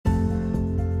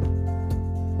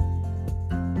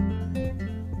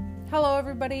Hello,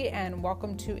 everybody, and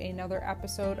welcome to another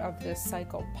episode of this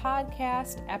Cycle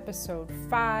podcast, episode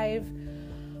 5.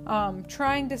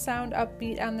 Trying to sound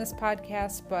upbeat on this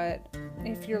podcast, but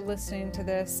if you're listening to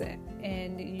this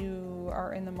and you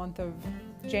are in the month of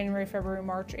January, February,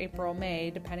 March, April,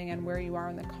 May, depending on where you are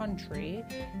in the country,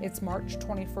 it's March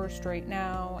 21st right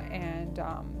now, and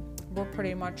we're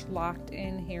pretty much locked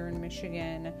in here in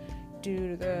Michigan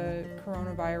due to the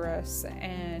coronavirus,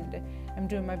 and I'm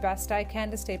doing my best I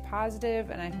can to stay positive,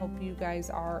 and I hope you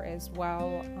guys are as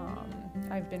well.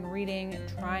 I've been reading,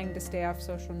 trying to stay off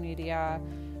social media,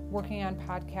 working on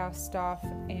podcast stuff,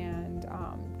 and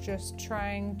just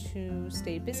trying to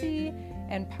stay busy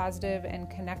and positive and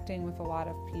connecting with a lot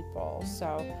of people.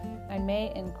 So I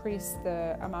may increase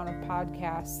the amount of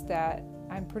podcasts that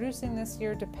I'm producing this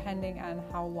year depending on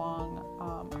how long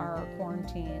our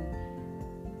quarantine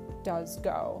does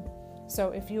go.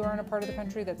 So if you are in a part of the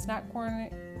country that's not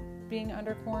being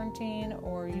under quarantine,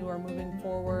 or you are moving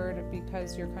forward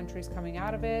because your country's coming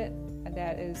out of it,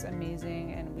 that is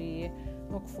amazing, and we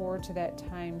look forward to that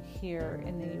time here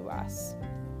in the US.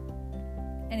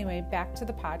 Anyway, back to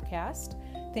the podcast.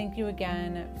 Thank you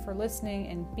again for listening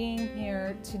and being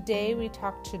here. Today we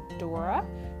talked to Dora.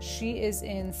 She is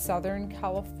in Southern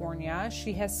California.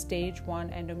 She has stage 1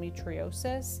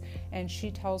 endometriosis, and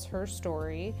she tells her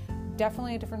story.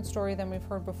 Definitely a different story than we've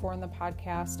heard before in the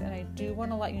podcast, and I do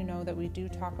want to let you know that we do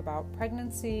talk about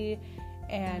pregnancy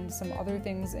and some other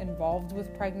things involved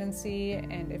with pregnancy,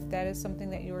 and if that is something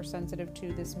that you are sensitive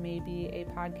to, this may be a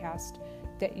podcast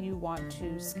that you want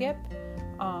to skip.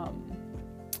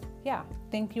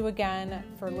 Thank you again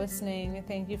for listening.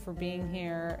 Thank you for being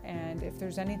here, and if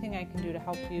there's anything I can do to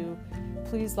help you,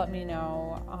 please let me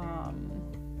know,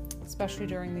 especially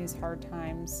during these hard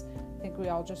times. I think we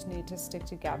all just need to stick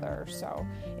together. So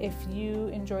if you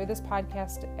enjoy this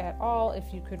podcast at all,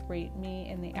 if you could rate me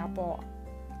in the Apple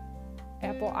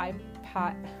iPod,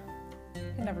 I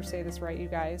can never say this right, you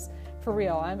guys, for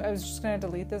real. I was just going to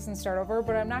delete this and start over,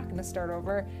 but I'm not going to start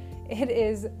over. It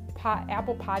is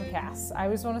Apple Podcasts. I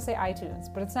always want to say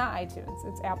iTunes, but it's not iTunes.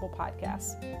 It's Apple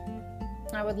Podcasts.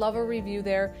 I would love a review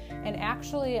there. And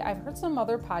actually, I've heard some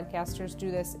other podcasters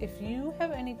do this. If you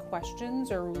have any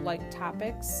questions or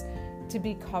topics to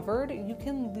be covered, you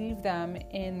can leave them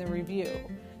in the review.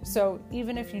 So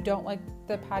even if you don't like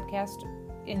the podcast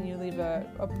and you leave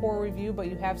a poor review, but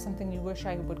you have something you wish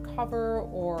I would cover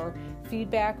or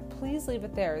feedback, please leave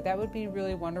it there. That would be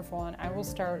really wonderful, and I will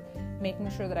start making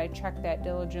sure that I check that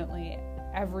diligently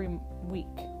every week.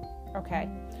 Okay,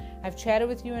 I've chatted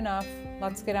with you enough.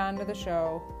 Let's get on to the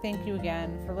show. Thank you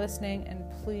again for listening, and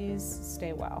please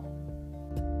stay well.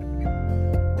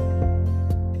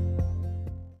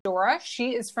 Dora,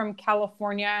 she is from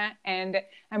California, and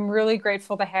I'm really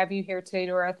grateful to have you here today,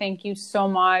 Dora. Thank you so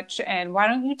much. And why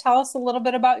don't you tell us a little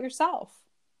bit about yourself?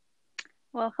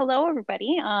 Well, hello,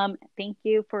 everybody. Thank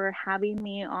you for having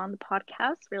me on the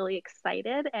podcast. Really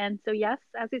excited. And so, yes,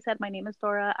 as you said, my name is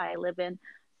Dora. I live in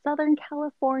Southern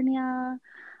California.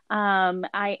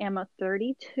 I am a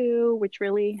 32, which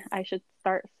really I should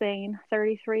start saying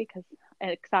 33 because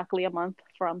exactly a month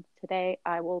from today,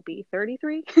 I will be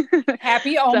 33.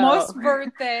 Happy almost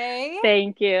birthday.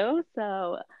 Thank you.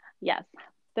 So, yes,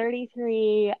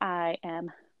 33. I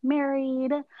am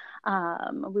married.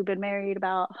 We've been married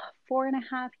about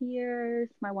 4.5 years.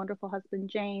 My wonderful husband,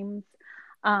 James.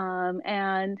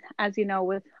 And as you know,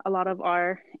 with a lot of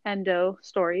our endo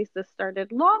stories, this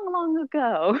started long, long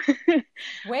ago.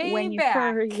 Way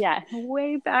back.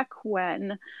 Way back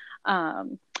when.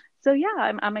 So yeah,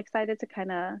 I'm excited to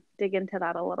kind of dig into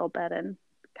that a little bit and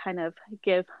kind of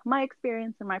give my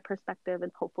experience and my perspective,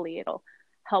 and hopefully it'll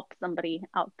help somebody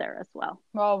out there as well.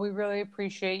 Well, we really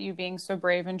appreciate you being so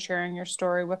brave and sharing your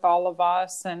story with all of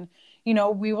us. And,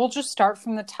 we will just start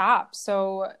from the top.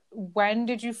 So when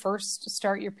did you first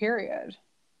start your period?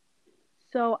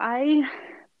 So I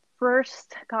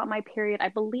first got my period, I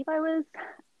believe I was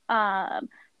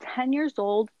 10 years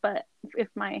old, but if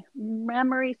my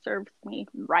memory serves me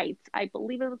right, I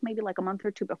believe it was maybe like a month or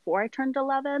two before I turned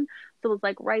 11. So it was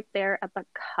like right there at the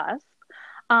cusp.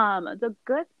 The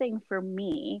good thing for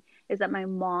me is that my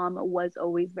mom was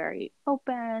always very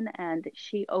open, and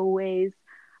she always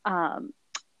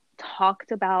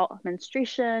talked about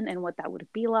menstruation and what that would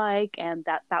be like, and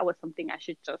that was something I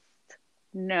should just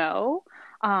know,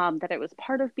 that it was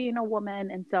part of being a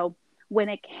woman. And so when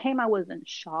it came, I wasn't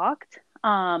shocked.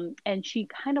 And she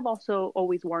kind of also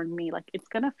always warned me, like, it's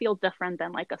going to feel different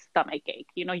than like a stomach ache.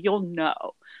 You will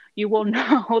know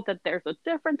that there's a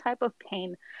different type of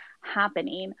pain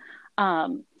happening.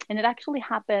 And it actually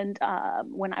happened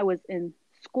when I was in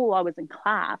school. I was in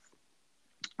class,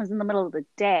 It was in the middle of the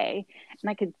day, and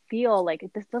I could feel like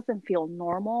this doesn't feel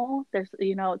normal. There's,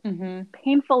 it's Mm-hmm.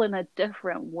 painful in a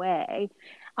different way.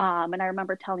 And I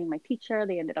remember telling my teacher,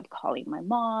 they ended up calling my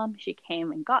mom. She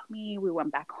came and got me. We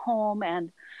went back home.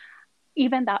 And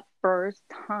even that first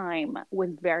time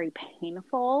was very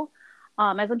painful.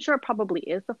 As I'm sure it probably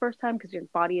is the first time because your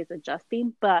body is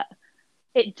adjusting, but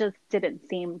it just didn't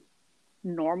seem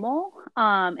normal.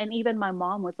 And even my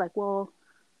mom was like, well,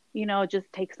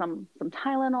 just take some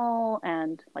Tylenol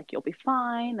and like you'll be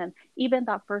fine. And even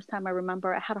that first time, I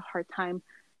remember I had a hard time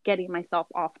getting myself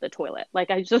off the toilet. Like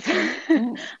I just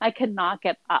I could not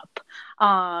get up.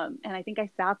 And I think I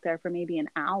sat there for maybe an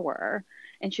hour,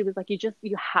 and she was like,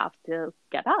 you have to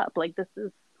get up. Like this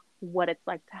is what it's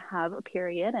like to have a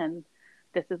period, and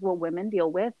this is what women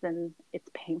deal with, and it's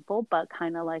painful, but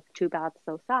kind of like too bad,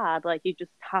 so sad. Like you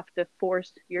just have to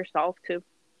force yourself to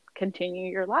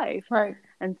continue your life. Right.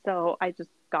 And so I just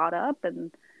got up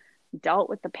and dealt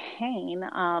with the pain.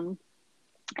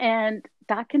 And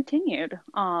that continued.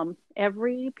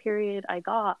 Every period I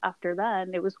got after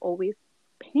then, it was always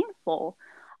painful,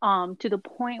 to the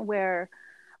point where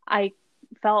I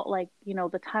felt like, the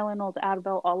Tylenol, the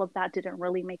Advil, all of that didn't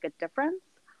really make a difference.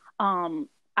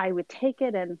 I would take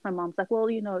it, and my mom's like, well,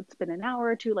 it's been an hour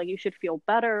or two, like you should feel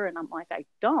better. And I'm like, I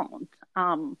don't.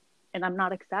 And I'm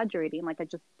not exaggerating. Like I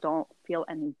just don't feel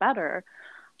any better.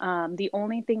 The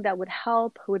only thing that would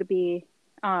help would be,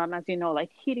 as you know, like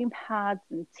heating pads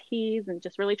and teas, and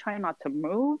just really trying not to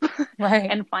move. Right.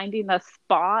 And finding a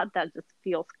spot that just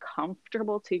feels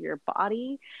comfortable to your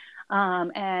body.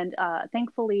 And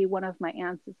thankfully, one of my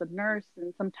aunts is a nurse,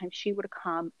 and sometimes she would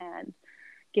come and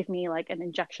give me like an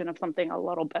injection of something a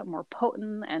little bit more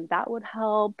potent, and that would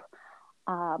help.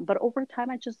 But over time,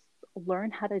 I just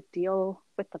learned how to deal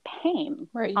with the pain.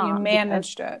 Right. You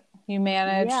managed it. You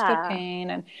managed the Yeah. pain.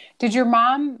 And did your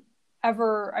mom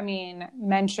ever,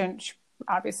 mention, she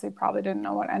obviously probably didn't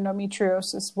know what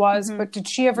endometriosis was, Mm-hmm. but did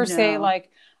she ever say No.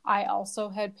 like, I also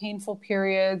had painful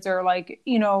periods, or like,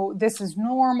 this is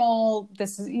normal.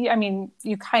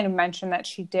 You kind of mentioned that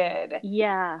she did.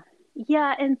 Yeah.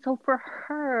 Yeah. And so for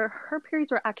her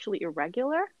periods were actually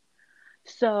irregular.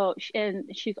 So,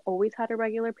 and she's always had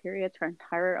irregular periods her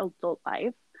entire adult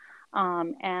life.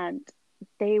 And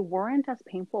they weren't as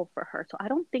painful for her. So I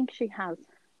don't think she has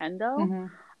endo.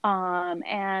 Mm-hmm.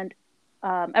 And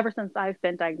ever since I've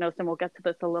been diagnosed, and we'll get to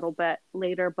this a little bit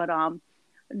later, but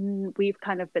we've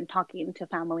kind of been talking to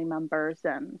family members,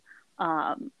 and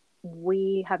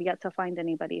we have yet to find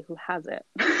anybody who has it.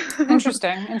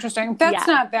 Interesting. That's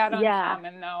Yeah. not that Yeah.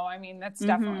 uncommon, though. That's Mm-hmm.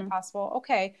 definitely possible.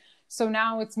 Okay. So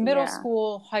now it's middle Yeah.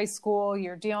 school, high school,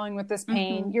 you're dealing with this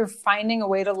pain, Mm-hmm. you're finding a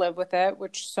way to live with it,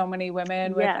 which so many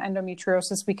women with Yeah.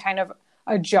 endometriosis, we kind of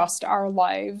adjust our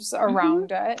lives Mm-hmm.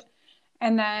 around it.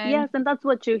 And then, Yes, and that's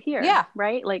what you hear, yeah,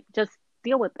 right? Like just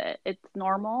deal with it. It's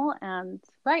normal, and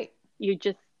right. you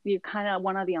kind of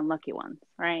one of the unlucky ones,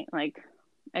 right? Like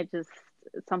it just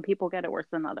some people get it worse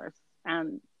than others,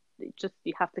 and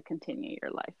you have to continue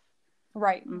your life.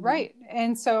 Right, Mm-hmm. right.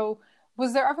 And so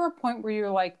was there ever a point where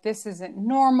you're like, this isn't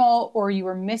normal, or you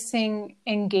were missing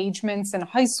engagements in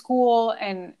high school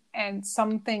and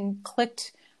something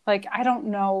clicked? Like, I don't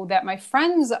know, that my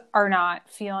friends are not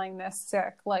feeling this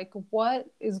sick. Like, what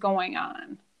is going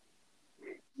on?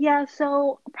 Yeah,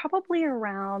 so probably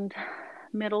around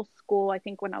middle school, I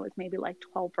think when I was maybe like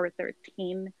 12 or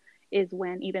 13 is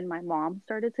when even my mom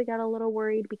started to get a little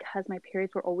worried because my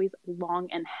periods were always long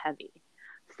and heavy.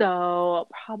 So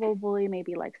probably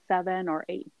maybe like 7 or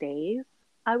 8 days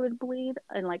I would bleed,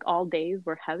 and like all days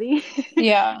were heavy.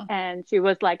 Yeah. And she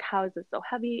was like, how is this so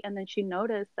heavy? And then she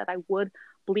noticed that I would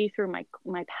bleed through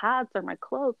my pads or my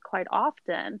clothes quite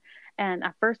often. And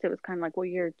at first it was kind of like, well,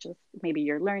 maybe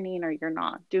you're learning or you're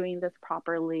not doing this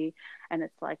properly. And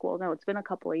it's like, well, no, it's been a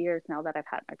couple of years now that I've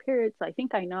had my periods. So I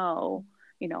think I know,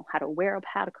 how to wear a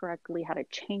pad correctly, how to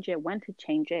change it, when to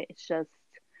change it. It's just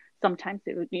sometimes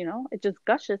it just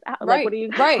gushes out. Right. Like, what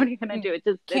are you going to do?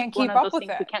 Can't it's one keep of up those with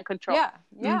things it. we can't control. Yeah.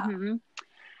 Yeah. Mm-hmm.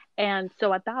 And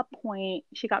so at that point,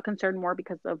 she got concerned more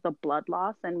because of the blood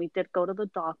loss. And we did go to the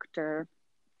doctor.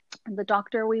 And the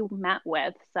doctor we met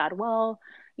with said, well,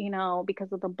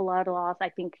 because of the blood loss, I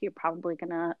think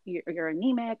you're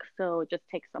anemic. So just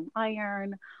take some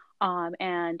iron.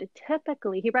 And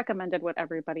typically he recommended what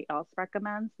everybody else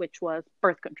recommends, which was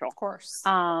birth control. Of course.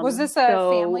 Was this a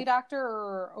family doctor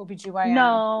or OBGYN?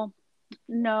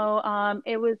 No.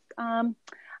 It was,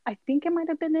 I think it might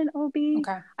have been an OB.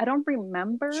 Okay. I don't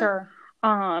remember. Sure.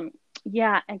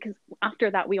 Yeah, and because after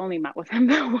that, we only met with him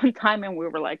that one time, and we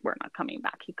were like, we're not coming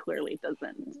back. He clearly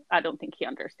doesn't. I don't think he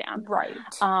understands. Right.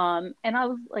 And I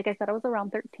was, like I said, I was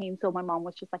around 13, so my mom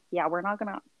was just like, yeah, we're not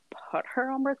gonna put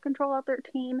her on birth control at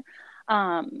 13.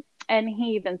 And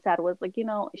he even said was like,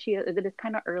 it is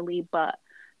kind of early, but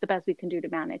the best we can do to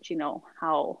manage,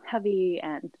 how heavy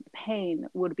and pain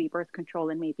would be birth control,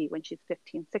 and maybe when she's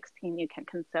 15, 16, you can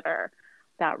consider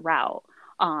that route.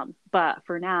 But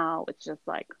for now, it's just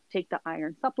like take the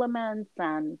iron supplements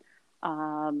and,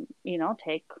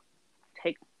 take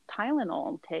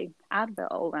Tylenol, take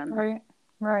Advil, and Right.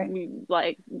 Right.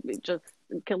 like just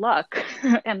good luck.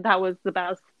 And that was the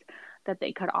best that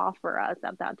they could offer us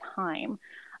at that time.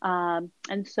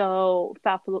 And so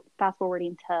fast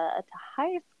forwarding to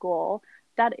high school,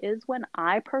 that is when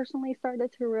I personally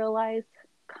started to realize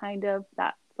kind of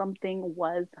that something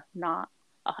was not,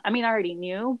 I mean, I already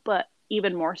knew, but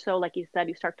even more so, like you said,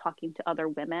 you start talking to other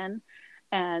women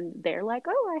and they're like,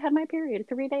 oh, I had my period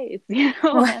 3 days, Right.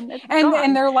 and it's And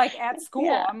gone. they're like at school.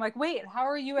 Yeah. I'm like, wait, how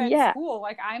are you at Yeah. school?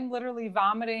 Like I'm literally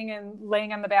vomiting and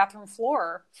laying on the bathroom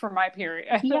floor for my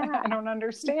period. Yeah. I don't Yeah.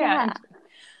 understand.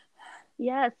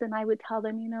 Yes, and I would tell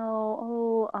them,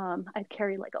 I'd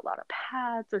carry like a lot of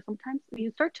pads, or sometimes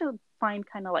you start to find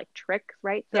kind of like tricks,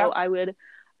 right? So Yep. I would,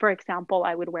 for example,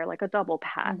 I would wear like a double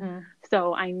pad. Mm-hmm.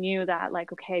 So I knew that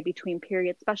like, okay, between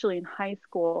periods, especially in high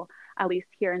school, at least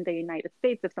here in the United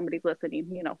States, if somebody's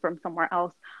listening, from somewhere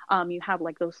else, you have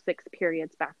like those 6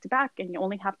 periods back to back, and you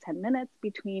only have 10 minutes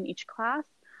between each class.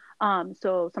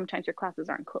 So sometimes your classes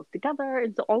aren't close together.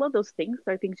 And so all of those things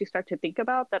are things you start to think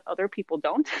about that other people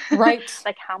don't. Right.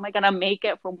 Like, how am I going to make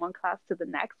it from one class to the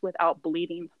next without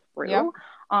bleeding through? Yep.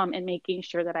 And making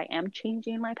sure that I am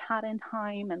changing my pad in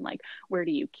time. And like, where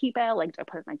do you keep it? Like, do I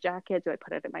put it in my jacket? Do I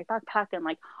put it in my backpack? And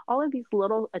like all of these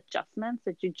little adjustments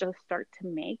that you just start to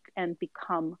make and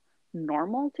become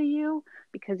normal to you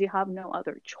because you have no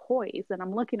other choice. And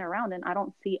I'm looking around and I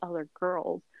don't see other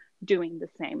girls doing the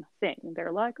same thing.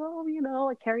 They're like, oh,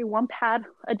 I carry one pad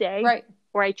a day, Right.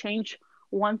 or I change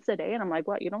once a day. And I'm like,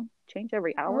 what? You don't change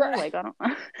every hour? Right. Like, I don't.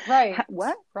 Right.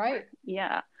 What? Right.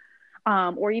 Yeah.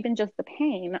 Or even just the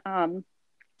pain. That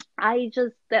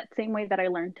same way that I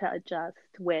learned to adjust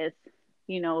with,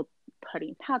 you know,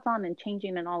 putting pads on and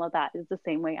changing and all of that is the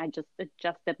same way I just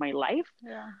adjusted my life.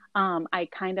 Yeah.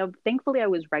 Thankfully I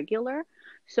was regular.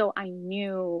 So I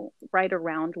knew right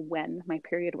around when my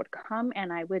period would come,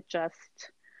 and I would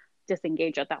just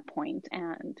disengage at that point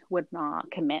and would not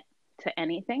commit to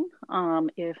anything.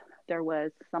 If there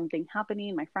was something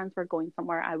happening, my friends were going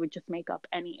somewhere, I would just make up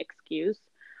any excuse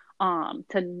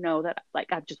to know that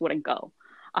like I just wouldn't go.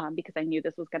 Because I knew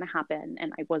this was going to happen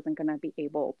and I wasn't going to be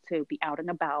able to be out and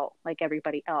about like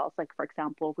everybody else. Like, for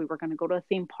example, if we were going to go to a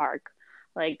theme park,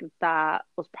 like that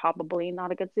was probably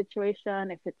not a good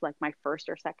situation. If it's like my first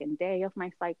or second day of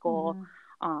my cycle,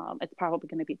 it's probably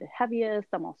going to be the heaviest.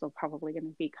 I'm also probably going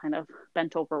to be kind of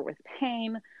bent over with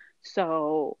pain.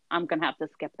 So I'm going to have to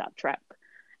skip that trip.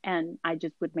 And I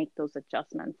just would make those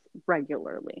adjustments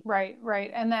regularly. Right.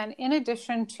 Right. And then in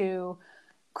addition to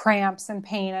cramps and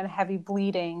pain and heavy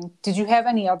bleeding, did you have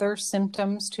any other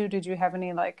symptoms too? Did you have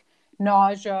any like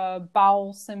nausea,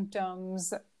 bowel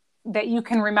symptoms that you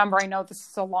can remember? I know this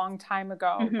is a long time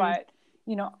ago, but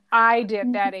I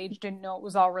did that age, didn't know it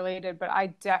was all related, but I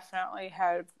definitely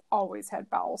had always had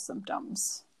bowel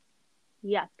symptoms.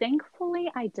 Yeah,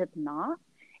 thankfully I did not.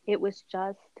 It was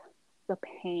just the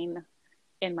pain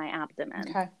in my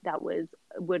abdomen that would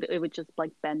just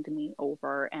like bend me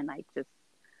over, and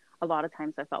a lot of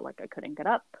times I felt like I couldn't get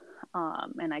up,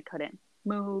 and I couldn't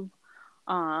move.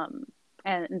 And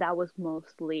that was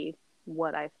mostly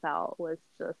what I felt, was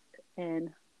just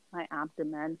in my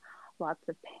abdomen, lots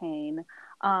of pain.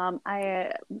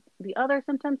 The other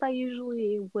symptoms I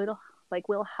usually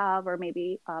will have are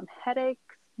maybe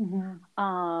headaches,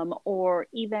 or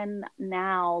even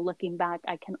now looking back,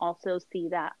 I can also see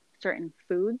that certain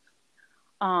foods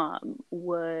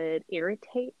would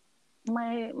irritate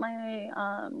my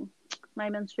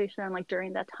menstruation, like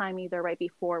during that time, either right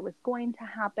before it was going to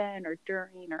happen or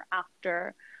during or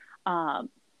after.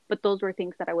 But those were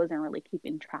things that I wasn't really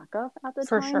keeping track of at the time.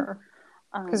 For sure.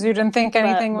 Because you didn't think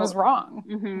anything was wrong.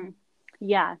 Mm-hmm.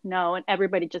 Yeah, no, and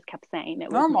everybody just kept saying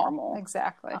it was normal.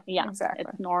 Exactly. Exactly.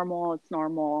 It's normal. It's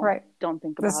normal. Right. Don't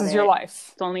think about it. This is your life.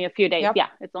 It's only a few days. Yep. Yeah,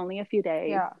 it's only a few days.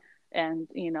 Yeah. And,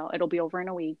 it'll be over in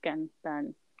a week, and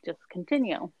then just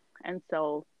continue. And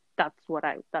so that's what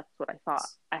I thought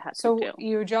I had to do. So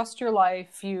you adjust your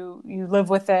life, you live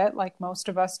with it like most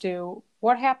of us do.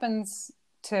 What happens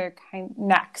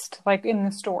next, like in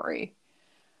the story?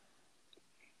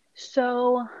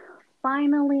 So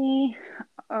finally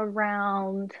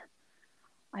around,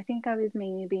 I think I was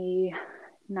maybe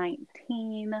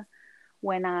 19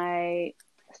 when I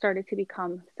started to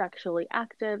become sexually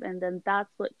active. And then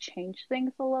that's what changed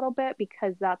things a little bit,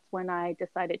 because that's when I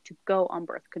decided to go on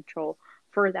birth control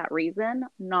for that reason,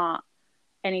 not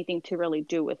anything to really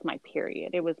do with my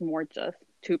period. It was more just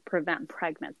to prevent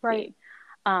pregnancy. Right.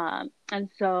 And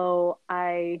so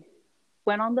I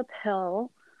went on the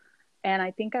pill, and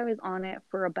I think I was on it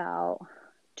for about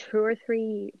 2 or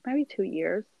 3, maybe 2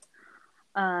 years.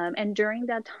 And during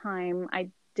that time, I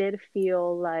did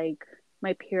feel like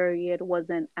my period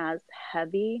wasn't as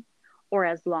heavy or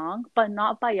as long, but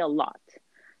not by a lot.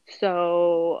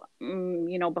 So,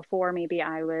 before maybe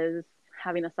I was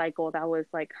having a cycle that was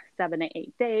like 7 to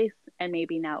 8 days, and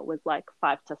maybe now it was like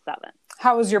 5 to 7.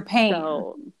 How was your pain?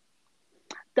 So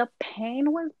the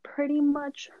pain was pretty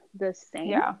much the same.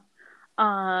 Yeah.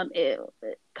 It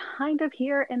kind of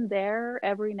here and there,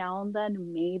 every now and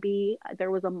then, maybe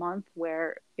there was a month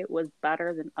where it was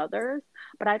better than others,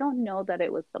 but I don't know that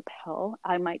it was the pill.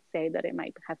 I might say that it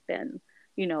might have been,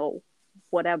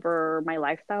 whatever my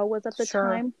lifestyle was at the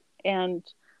time. And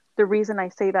the reason I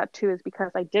say that too is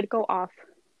because I did go off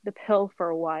the pill for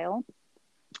a while,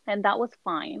 and that was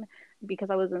fine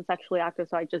because I wasn't sexually active,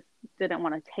 so I just didn't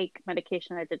want to take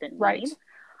medication I didn't need.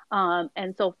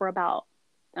 And so for about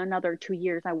another 2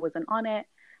 years, I wasn't on it.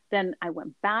 Then I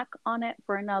went back on it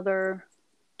for another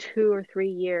 2 or 3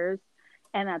 years.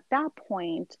 And at that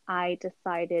point, I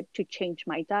decided to change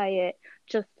my diet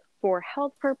just for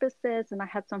health purposes. And I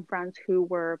had some friends who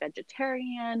were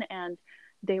vegetarian, and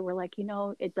they were like,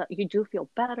 you do feel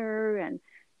better, and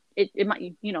it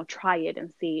might, try it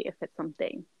and see if it's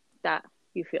something that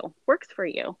you feel works for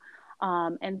you.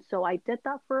 And so I did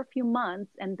that for a few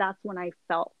months, and that's when I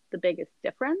felt the biggest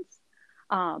difference.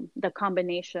 The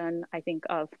combination, I think,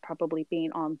 of probably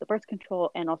being on the birth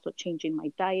control and also changing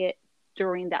my diet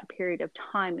during that period of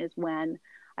time is when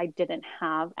I didn't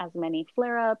have as many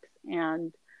flare-ups,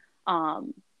 and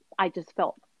I just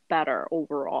felt better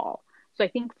overall. So I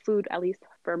think food, at least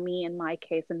for me in my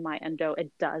case, in my endo,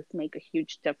 it does make a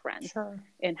huge difference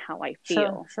in how I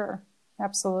feel. Sure.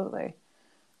 Absolutely.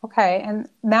 Okay. And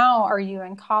now, are you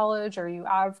in college? Are you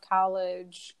out of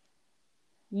college?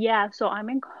 Yeah, so I'm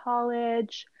in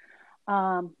college,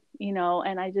 and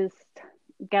I just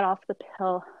get off the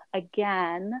pill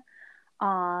again,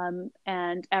 and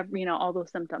all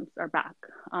those symptoms are back.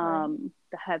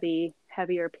 The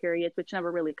heavier periods, which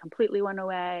never really completely went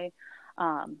away,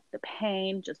 the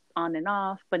pain just on and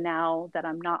off. But now that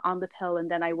I'm not on the pill, and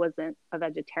then I wasn't a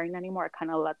vegetarian anymore, I kind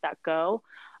of let that go.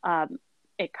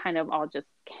 It kind of all just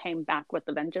came back with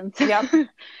a vengeance. Yep.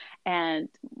 And,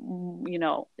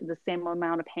 the same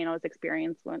amount of pain I was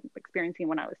experiencing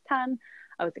when I was 10,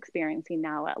 I was experiencing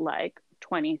now at like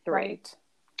 23. Right.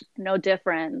 No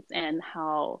difference in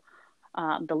how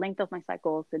the length of my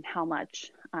cycles and how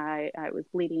much I was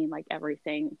bleeding, like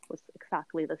everything was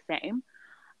exactly the same.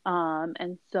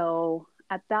 And so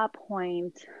at that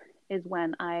point is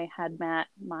when I had met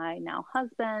my now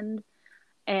husband,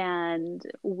 and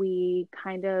we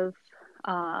kind of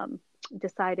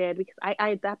decided, because I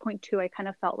at that point too, I kind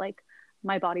of felt like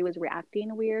my body was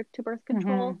reacting weird to birth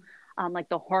control. Like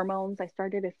the hormones, I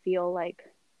started to feel like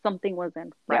something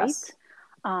wasn't right. Yes.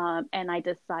 And I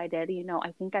decided,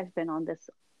 I think I've been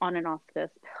on and off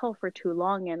this pill for too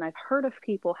long, and I've heard of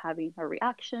people having a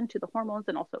reaction to the hormones.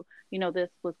 And also, this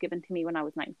was given to me when I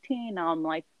was 19. Now I'm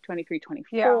like 23,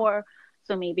 24. Yeah.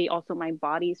 So maybe also my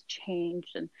body's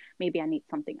changed, and maybe I need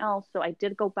something else. So I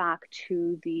did go back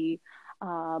to the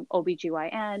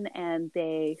OBGYN, and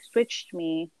they switched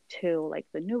me to like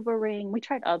the NuvaRing. We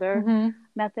tried other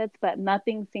methods, but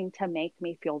nothing seemed to make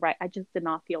me feel right. I just did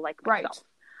not feel like myself.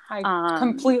 Right. I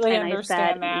completely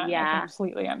understand that. Yeah. I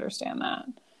completely understand that.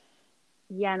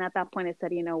 Yeah. And at that point I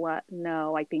said, you know what?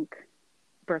 No, I think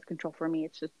birth control for me,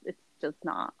 it's just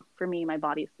not for me. My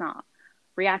body's not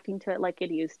reacting to it like it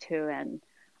used to, and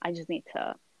I just need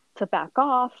to back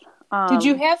off. Did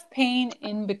you have pain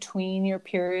in between your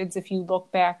periods? If you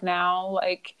look back now,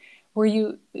 like, were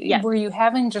you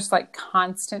having just like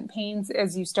constant pains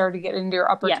as you started to get into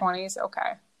your upper 20s?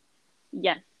 Okay.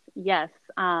 Yes.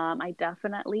 I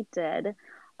definitely did.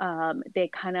 I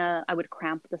would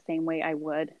cramp the same way I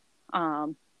would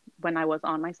when I was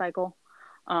on my cycle,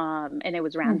 and it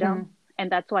was random.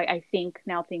 And that's why I think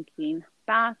now, thinking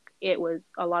back, a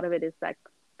lot of it is like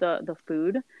the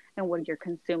food and what you're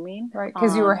consuming. Right,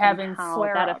 because you were having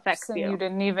flare-ups, that affects and you. You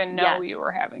didn't even know you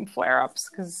were having flare-ups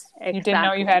because you didn't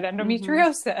know you had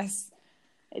endometriosis.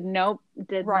 Nope,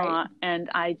 did not. And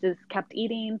I just kept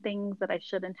eating things that I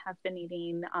shouldn't have been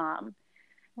eating.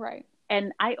 Right.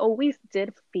 And I always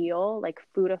did feel like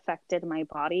food affected my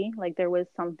body. Like there was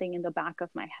something in the back of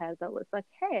my head that was like,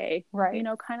 hey, Right.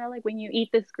 kind of like when you eat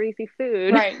this greasy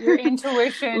food. Right. Your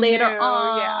intuition knew. Later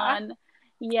Yeah. on.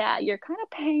 Yeah, you're kind of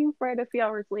paying for it a few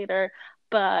hours later.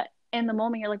 But in the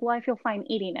moment, you're like, well, I feel fine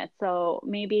eating it. So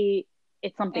maybe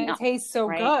it's something And it else, tastes so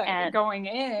right? good And going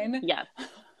in. yes,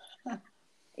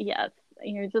 yes.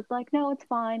 And you're just like, no, it's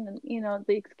fine. And,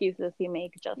 the excuses you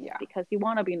make just Yeah. because you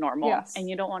want to be normal and Yes.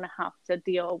 you don't want to have to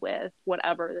deal with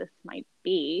whatever this might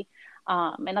be.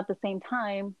 And at the same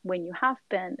time, when you have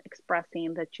been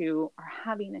expressing that you are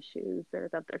having issues or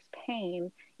that there's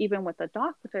pain, even with the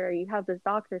doctor, you have this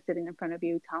doctor sitting in front of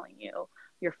you telling you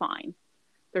you're fine.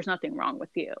 There's nothing wrong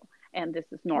with you. And this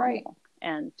is normal. Right.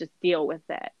 And just deal with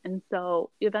it. And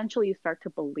so eventually you start to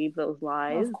believe those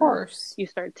lies. Of course. You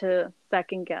start to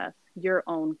second guess your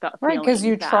own gut Right, feeling. because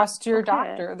you that, trust your okay,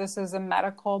 doctor. This is a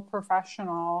medical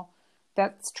professional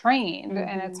that's trained,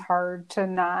 and it's hard to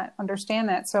not understand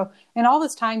that. So, in all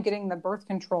this time getting the birth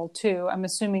control too, I'm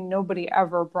assuming nobody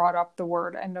ever brought up the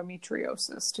word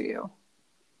endometriosis to you.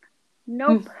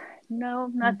 Nope. No,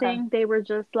 nothing. Okay. They were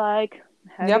just like,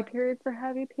 heavy Yep. periods are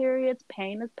heavy periods.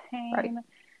 Pain is pain. Right.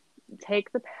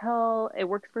 Take the pill. It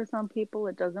works for some people.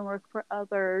 It doesn't work for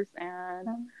others.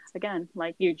 And again,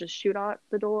 like you just shoot out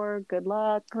the door. Good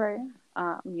luck. Right.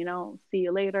 See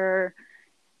you later.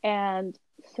 And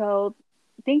so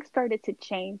things started to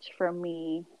change for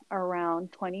me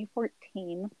around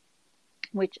 2014,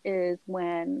 which is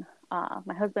when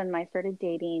my husband and I started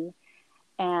dating.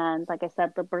 And like I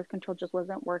said, the birth control just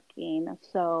wasn't working.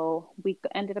 So we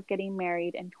ended up getting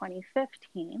married in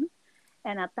 2015.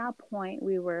 And at that point,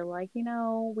 we were like,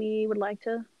 we would like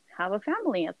to have a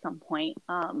family at some point.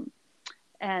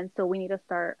 And so we need to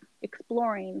start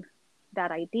exploring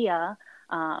that idea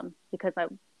because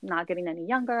I'm not getting any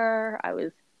younger. I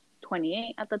was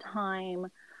 28 at the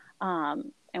time.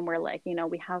 And we're like,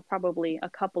 we have probably a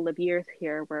couple of years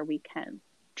here where we can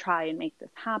try and make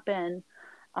this happen.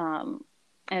 And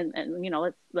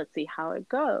let's see how it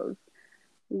goes.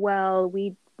 Well,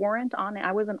 we weren't on it.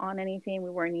 I wasn't on anything. We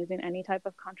weren't using any type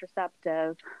of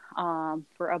contraceptive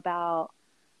for about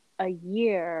a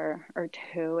year or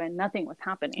two, and nothing was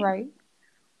happening. Right.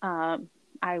 I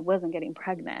wasn't getting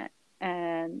pregnant,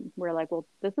 and we're like, well,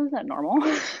 this isn't normal.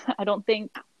 I don't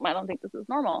think this is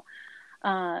normal.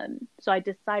 So I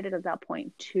decided at that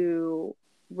point to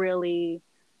really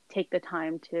take the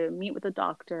time to meet with a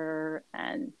doctor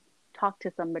and talk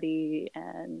to somebody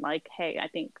and like, hey, I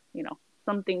think,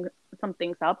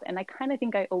 something's up. And I kind of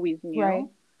think I always knew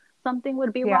something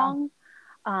would be wrong.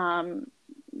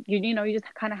 You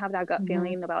just kind of have that gut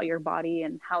feeling about your body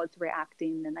and how it's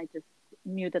reacting. And I just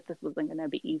knew that this wasn't going to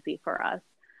be easy for us.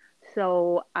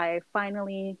 So I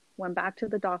finally went back to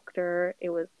the doctor. It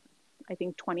was, I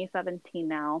think, 2017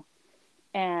 now.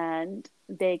 And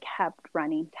they kept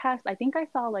running tests. I think I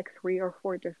saw like 3 or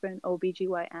 4 different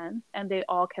OBGYNs, and they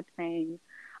all kept saying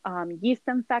yeast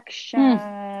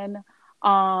infection.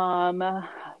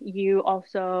 You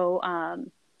also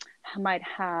might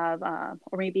have, or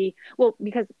maybe,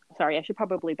 because, sorry, I should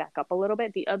probably back up a little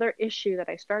bit. The other issue that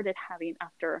I started having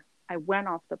after I went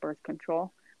off the birth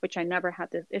control, which I never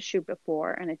had this issue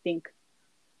before, and I think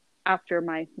after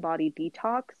my body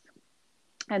detox,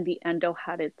 and the endo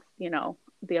had its,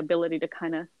 the ability to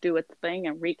kind of do its thing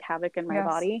and wreak havoc in my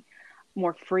body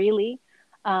more freely.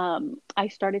 I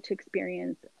started to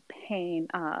experience pain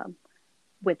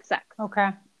with sex. Okay.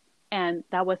 And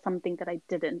that was something that I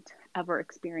didn't ever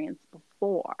experience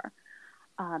before.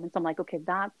 And so I'm like, okay,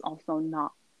 that's also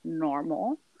not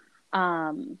normal.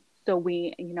 So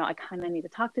we, I kind of need to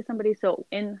talk to somebody. So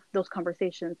in those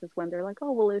conversations is when they're like,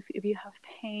 oh, well, if you have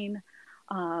pain,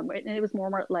 and it was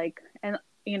more like, and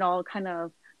I'll kind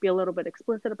of be a little bit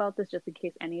explicit about this just in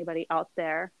case anybody out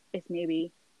there is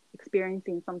maybe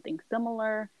experiencing something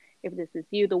similar. If this is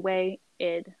you, the way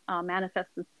it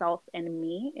manifests itself in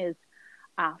me is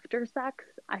after sex,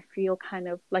 I feel kind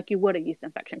of like you would a yeast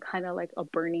infection, kind of like a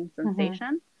burning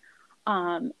sensation.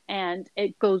 And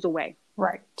it goes away.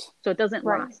 Right. So it doesn't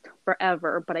last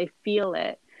forever, but I feel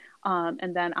it.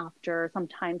 And then after,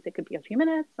 sometimes it could be a few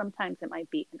minutes, sometimes it might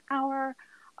be an hour,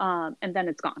 and then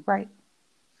it's gone. Right.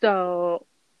 So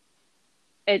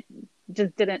it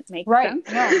just didn't make sense.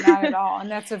 No, not at all. And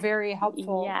that's a very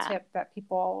helpful tip that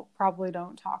people probably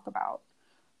don't talk about.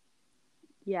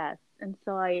 Yes. And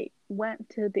so I went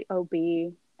to the OB,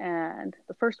 and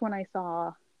the first one I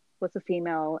saw was a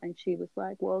female, and she was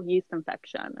like, well, yeast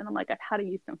infection. And I'm like, I've had a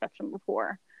yeast infection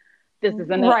before. This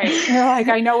isn't it. You're like,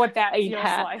 I know what that feels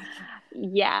like.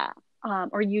 Yeah.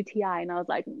 Or UTI. And I was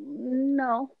like,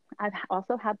 no, I've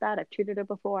also had that. I've treated it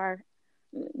before.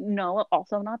 no,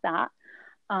 also not that.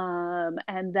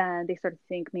 And then they started to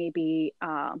think maybe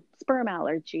sperm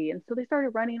allergy. And so they started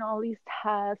running all these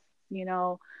tests,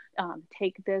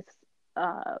 take this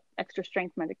extra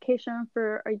strength medication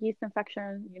for a yeast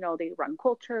infection. They run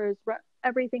cultures,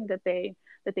 everything that they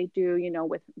do,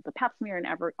 with the pap smear and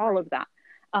all of that.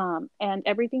 And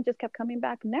everything just kept coming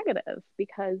back negative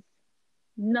because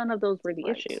none of those were the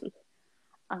issues.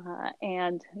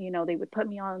 And, they would put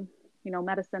me on,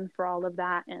 medicine for all of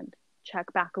that and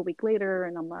check back a week later.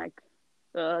 And I'm like,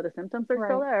 the symptoms are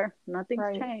still there.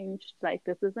 Nothing's changed. Like,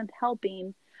 this isn't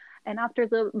helping. And after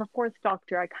the fourth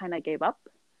doctor, I kind of gave up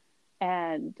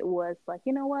and was like,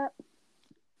 you know what?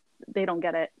 They don't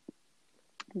get it.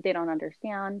 They don't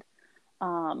understand.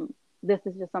 This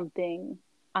is just something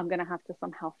I'm going to have to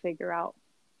somehow figure out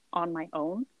on my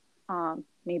own.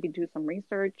 Maybe do some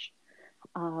research.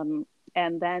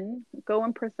 And then go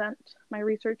and present my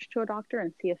research to a doctor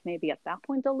and see if maybe at that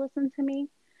point they'll listen to me.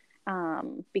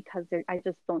 Because I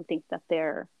just don't think that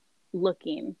they're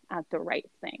looking at the right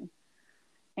thing.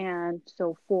 And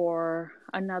so for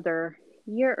another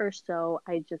year or so,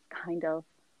 I just kind of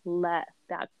let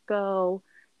that go,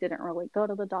 didn't really go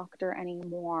to the doctor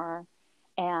anymore,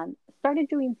 and started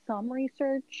doing some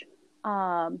research.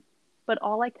 But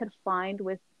all I could find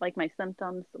with like my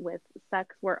symptoms with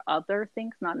sex were other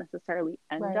things, not necessarily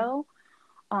endo.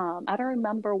 I don't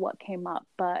remember what came up,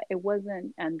 but it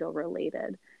wasn't endo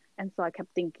related. And so I kept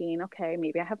thinking, okay,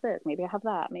 maybe I have this, maybe I have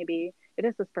that, maybe it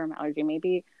is a sperm allergy,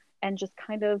 maybe, and just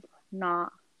kind of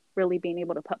not really being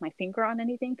able to put my finger on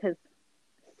anything because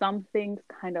some things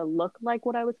kind of look like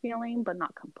what I was feeling, but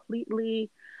not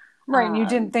completely. Right. And you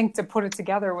didn't think to put it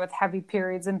together with heavy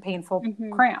periods and painful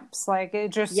cramps. Like, it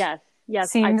just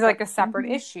seems like a separate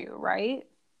issue, right?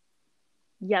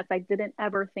 Yes, I didn't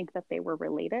ever think that they were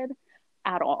related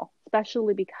at all,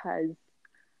 especially because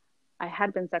I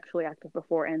had been sexually active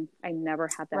before and I never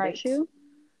had that issue.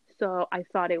 So I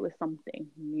thought it was something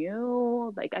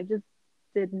new. Like, I just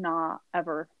did not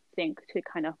ever think to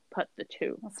kind of put the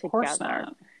two together.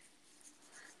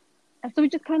 And so we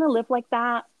just kind of live like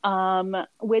that,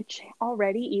 which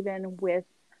already, even with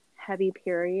heavy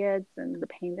periods and the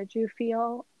pain that you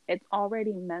feel, it's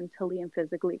already mentally and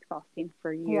physically exhausting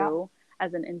for you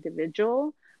as an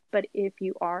individual. But if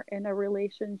you are in a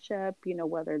relationship,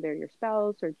 whether they're your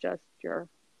spouse or just your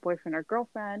boyfriend or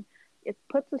girlfriend, it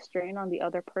puts a strain on the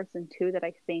other person too that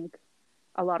I think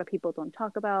a lot of people don't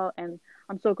talk about. And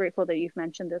I'm so grateful that you've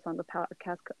mentioned this on the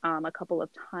podcast a couple of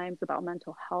times about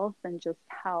mental health and just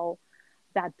how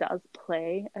that does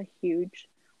play a huge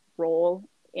role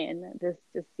in this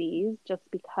disease, just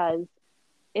because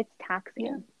it's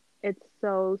taxing. It's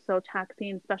so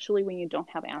taxing, especially when you don't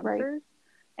have answers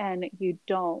and you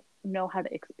don't know how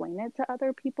to explain it to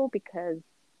other people, because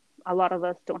a lot of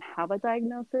us don't have a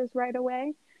diagnosis right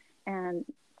away. And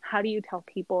how do you tell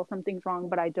people something's wrong,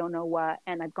 but I don't know what,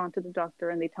 and I've gone to the doctor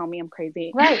and they tell me I'm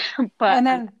crazy. Right. But and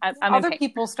then I'm other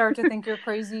people start to think you're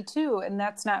crazy too. And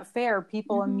that's not fair.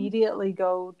 People immediately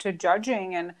go to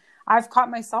judging. And I've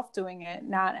caught myself doing it,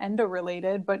 not endo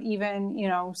related, but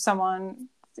even, someone,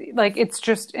 like, it's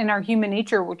just in our human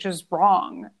nature, which is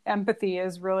wrong. Empathy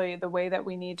is really the way that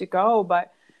we need to go.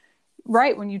 But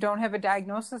when you don't have a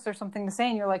diagnosis or something to say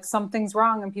and you're like, something's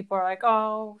wrong, and people are like,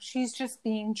 oh, she's just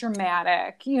being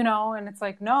dramatic, and it's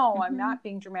like, no, I'm not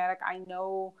being dramatic. I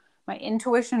know my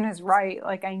intuition is right.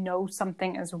 Like, I know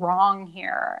something is wrong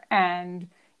here, and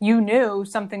you knew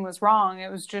something was wrong.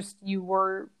 It was just, you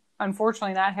were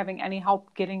unfortunately not having any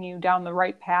help getting you down the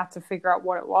right path to figure out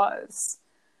what it was.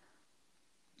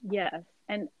 Yes.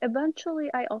 And eventually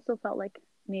I also felt like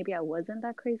maybe I wasn't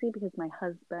that crazy, because my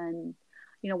husband,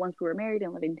 once we were married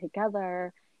and living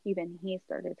together, even he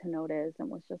started to notice and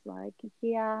was just like,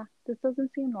 yeah, this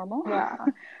doesn't seem normal.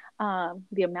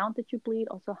 The amount that you bleed,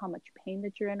 also how much pain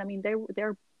that you're in. I mean, there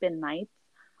have been nights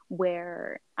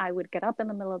where I would get up in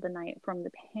the middle of the night from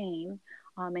the pain,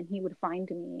 and he would find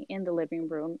me in the living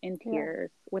room in tears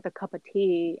with a cup of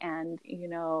tea and,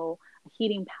 a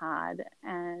heating pad.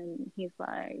 And he's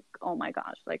like, oh my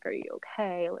gosh, like, are you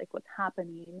okay? Like, what's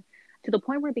happening? To the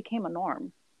point where it became a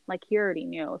norm. Like, he already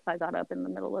knew if I got up in the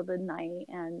middle of the night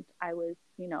and I was,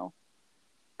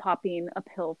 popping a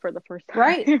pill for the first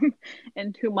time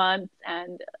in 2 months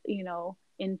and,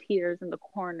 in tears in the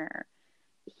corner,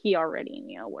 he already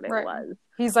knew what it was.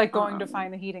 He's like going to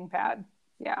find the heating pad.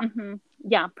 Yeah.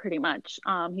 Yeah, pretty much.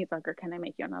 He's like, or can I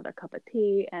make you another cup of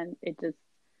tea? And it just,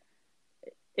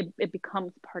 it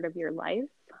becomes part of your life.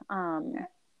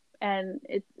 And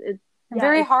it's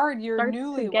very hard. You're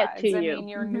newlyweds. I mean,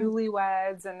 you're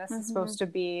newlyweds, and this is supposed to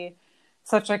be,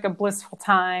 such like a blissful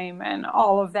time and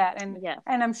all of that. Yes.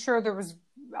 And I'm sure there was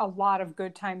a lot of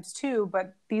good times too,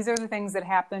 but these are the things that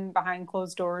happen behind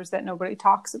closed doors that nobody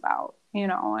talks about, you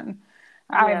know. And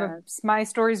my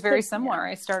story is very similar.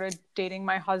 I started dating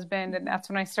my husband, and that's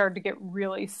when I started to get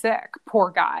really sick.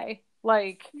 Poor guy.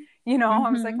 Like, you know, I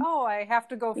was like, oh, I have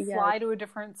to go fly to a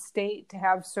different state to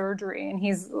have surgery. And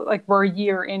he's like, we're a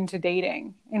year into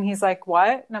dating. And he's like,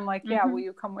 what? And I'm like, yeah, will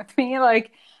you come with me?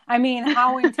 Like, I mean,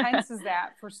 how intense is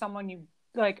that for someone you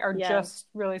like are just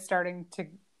really starting to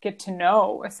get to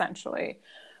know, essentially?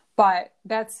 But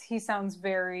he sounds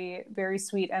very, very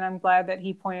sweet. And I'm glad that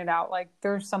he pointed out, like,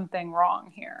 there's something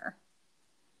wrong here.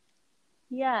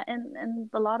 Yeah. And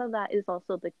a lot of that is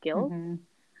also the guilt.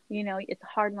 You know, it's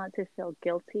hard not to feel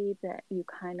guilty that you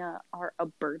kind of are a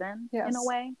burden in a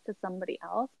way to somebody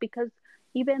else, because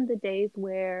even the days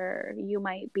where you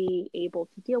might be able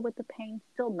to deal with the pain,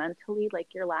 still mentally, like,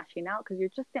 you're lashing out because you're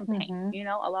just in pain. You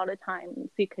know, a lot of times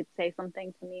you could say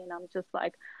something to me and I'm just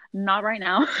like, not right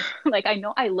now. Like, I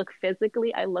know I look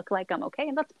like I'm okay.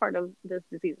 And that's part of this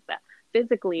disease, that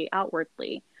physically,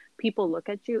 outwardly, people look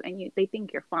at you and they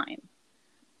think you're fine.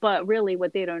 But really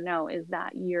what they don't know is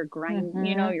that you're grinding,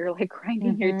 you know, you're like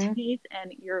grinding your teeth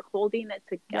and you're holding it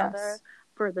together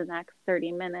for the next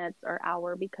 30 minutes or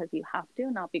hour because you have to,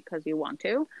 not because you want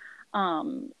to.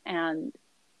 And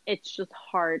it's just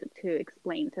hard to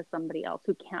explain to somebody else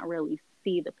who can't really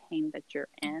see the pain that you're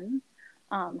in,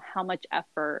 how much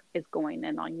effort is going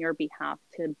in on your behalf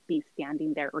to be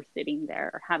standing there or sitting there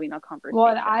or having a conversation. Well,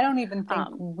 and I don't even think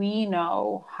we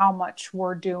know how much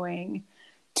we're doing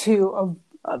to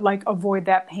avoid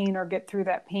that pain or get through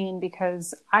that pain,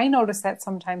 because I notice that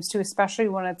sometimes too, especially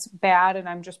when it's bad and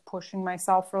I'm just pushing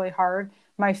myself really hard.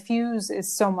 My fuse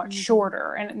is so much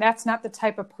shorter, and that's not the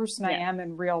type of person I am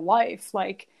in real life.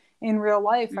 Like, in real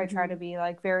life, I try to be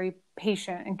like very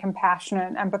patient and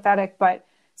compassionate and empathetic, but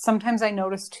sometimes I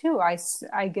notice too,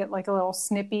 I get like a little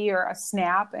snippy or a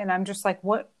snap, and I'm just like,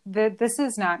 this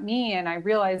is not me. And I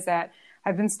realize that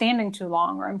I've been standing too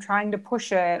long, or I'm trying to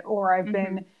push it, or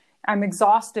I'm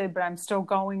exhausted, but I'm still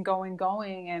going.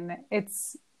 And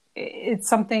it's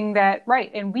something that,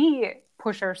 right. And we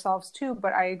push ourselves too,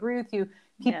 but I agree with you.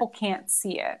 People can't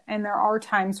see it. And there are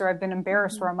times where I've been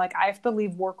embarrassed where I'm like, I have to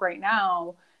leave work right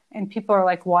now. And people are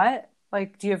like, what?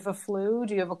 Like, do you have the flu?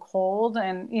 Do you have a cold?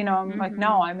 And, you know, I'm like,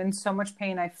 no, I'm in so much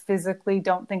pain. I physically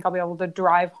don't think I'll be able to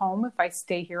drive home if I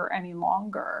stay here any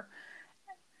longer.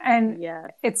 And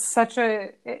it's such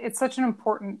an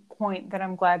important point that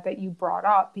I'm glad that you brought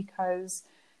up, because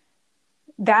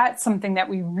that's something that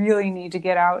we really need to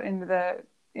get out into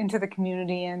the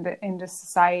community and into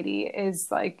society, is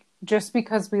like, just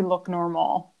because we look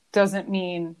normal doesn't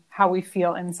mean how we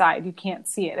feel inside. You can't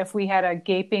see it. If we had a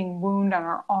gaping wound on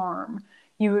our arm,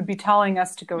 you would be telling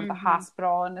us to go to the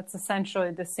hospital, and it's essentially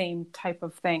the same type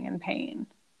of thing in pain.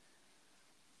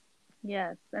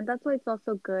 Yes. And that's why it's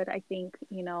also good, I think,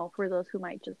 you know, for those who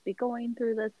might just be going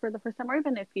through this for the first time, or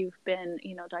even if you've been,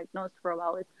 you know, diagnosed for a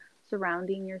while, is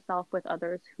surrounding yourself with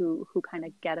others who kind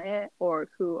of get it, or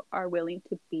who are willing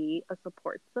to be a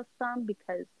support system.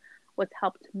 Because what's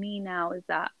helped me now is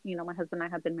that, you know, my husband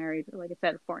and I have been married, like I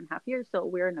said, 4.5 years. So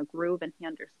we're in a groove and he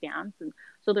understands. And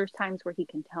so there's times where he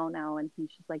can tell now, and he's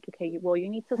just like, okay, well, you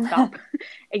need to stop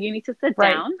and you need to sit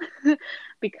down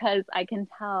because I can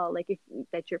tell, like,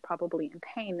 that you're probably in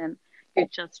pain and you're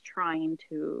just trying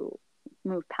to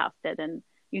move past it, and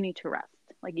you need to rest.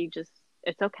 Like,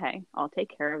 it's okay. I'll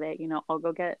take care of it. You know, I'll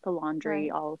go get the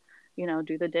laundry. I'll, you know,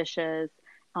 do the dishes.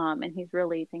 And he's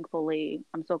really, thankfully,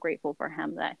 I'm so grateful for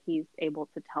him that he's able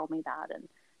to tell me that and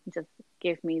just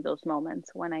give me those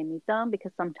moments when I need them,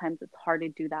 because sometimes it's hard to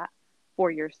do that for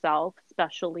yourself,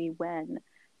 especially when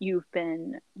you've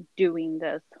been doing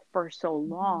this for so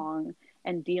long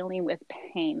and dealing with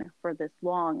pain for this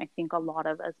long. I think a lot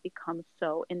of us become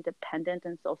so independent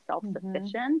and so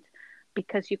self-sufficient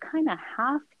because you kind of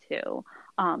have to,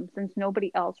 since nobody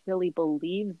else really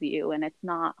believes you, and it's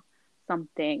not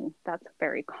something that's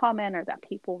very common or that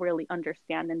people really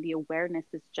understand, and the awareness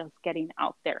is just getting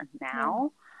out there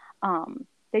now,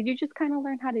 that you just kind of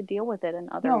learn how to deal with it in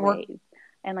other ways.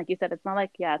 And like you said, it's not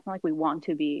like we want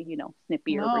to be, you know,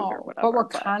 snippy or rude or whatever. But we're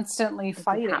constantly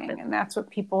fighting, and that's what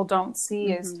people don't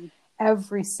see is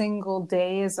every single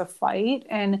day is a fight.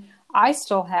 And I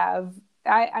still have,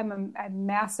 I'm a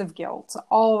massive guilt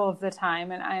all of the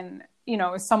time. And I'm, you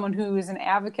know, as someone who is an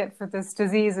advocate for this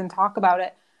disease and talk about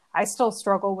it, I still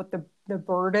struggle with the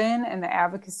burden and the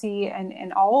advocacy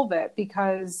and all of it,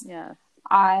 because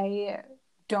I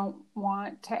don't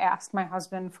want to ask my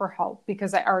husband for help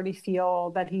because I already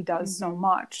feel that he does so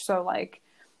much. So like,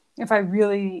 if I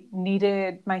really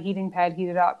needed my heating pad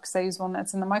heated up because I use one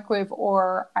that's in the microwave,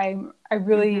 or I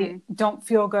really don't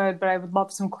feel good, but I would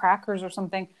love some crackers or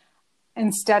something.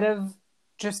 Instead of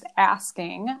just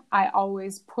asking, I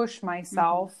always push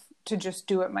myself to just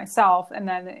do it myself. And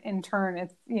then in turn,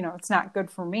 it's, it's not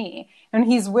good for me. And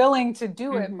he's willing to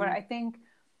do it. But I think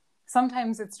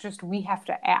sometimes it's just, we have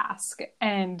to ask.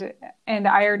 And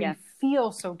I already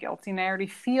feel so guilty, and I already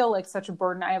feel like such a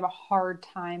burden. I have a hard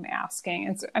time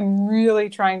asking. I'm really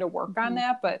trying to work on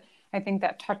that. But I think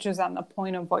that touches on the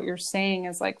point of what you're saying,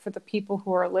 is like, for the people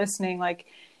who are listening, like,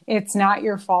 it's not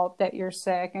your fault that you're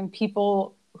sick, and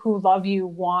people who love you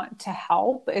want to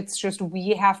help. It's just, we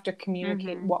have to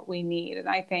communicate what we need. And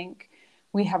I think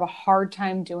we have a hard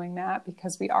time doing that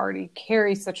because we already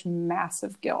carry such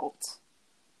massive guilt.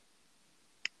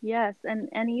 Yes. And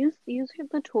use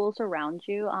the tools around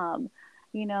you.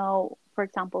 For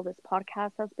example, this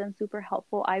podcast has been super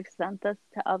helpful. I've sent this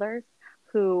to others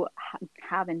who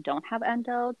have and don't have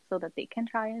endo so that they can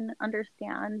try and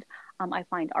understand. I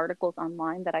find articles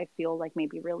online that I feel like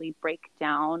maybe really break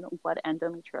down what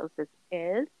endometriosis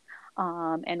is,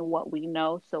 and what we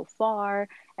know so far.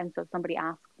 And so if somebody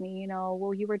asks me,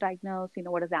 well, you were diagnosed,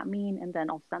 what does that mean? And then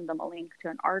I'll send them a link to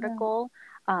an article.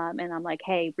 And I'm like,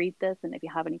 hey, read this. And if you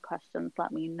have any questions,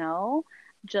 let me know.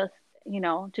 Just,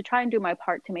 to try and do my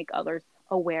part to make others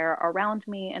aware around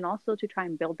me, and also to try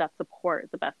and build that support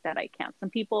the best that I can. Some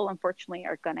people, unfortunately,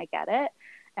 are going to get it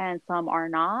and some are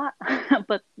not.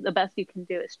 But the best you can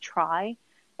do is try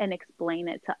and explain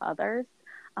it to others,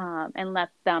 and let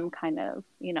them kind of,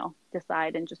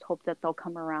 decide, and just hope that they'll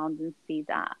come around and see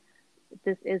that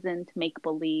this isn't make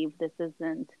believe. This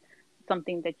isn't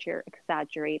something that you're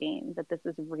exaggerating, that this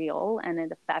is real and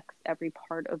it affects every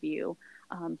part of you.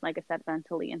 Like I said,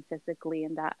 mentally and physically,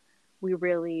 and that we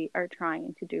really are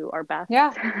trying to do our best,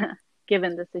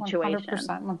 given the situation.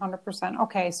 100%.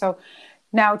 Okay. So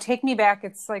now take me back.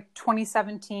 It's like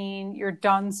 2017, you're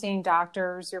done seeing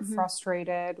doctors, you're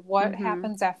frustrated. What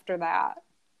happens after that?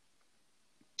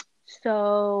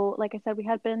 So, like I said, we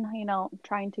had been,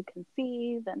 trying to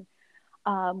conceive,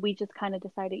 and we just kind of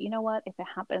decided, you know what, if it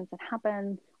happens, it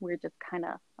happens. We're just kind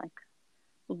of like,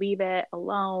 leave it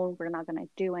alone. We're not going to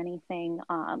do anything.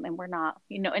 And we're not,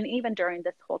 and even during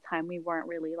this whole time, we weren't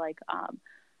really like,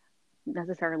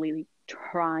 necessarily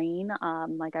trying.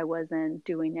 Like I wasn't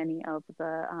doing any of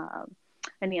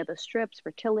the strips,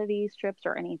 fertility strips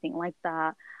or anything like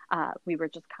that. We were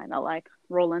just kind of like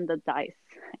rolling the dice.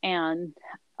 And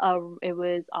it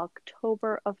was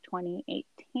October of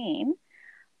 2018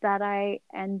 that I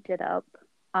ended up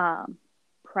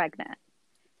pregnant.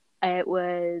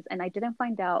 And I didn't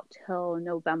find out till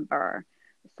November.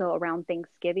 So around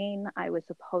Thanksgiving, I was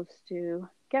supposed to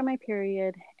get my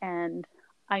period, and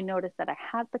I noticed that I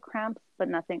had the cramps, but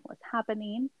nothing was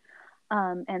happening.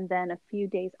 And then a few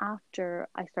days after,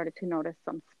 I started to notice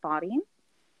some spotting,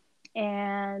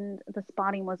 and the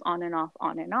spotting was on and off,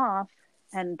 on and off.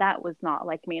 And that was not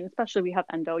like me. And especially we have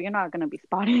endo, you're not going to be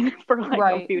spotting for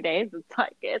like a few days. It's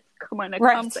like, it's when it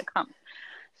comes, it comes.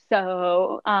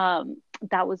 So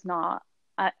that was not,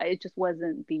 it just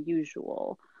wasn't the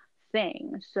usual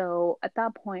thing. So at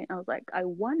that point, I was like, I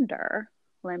wonder,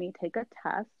 let me take a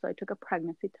test. So I took a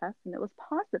pregnancy test, and it was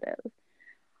positive.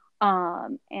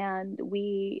 And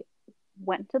we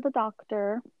went to the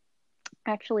doctor.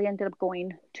 Actually ended up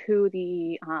going to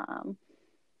the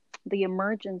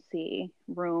emergency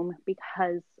room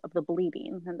because of the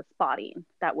bleeding and the spotting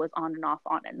that was on and off,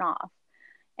 on and off.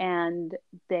 And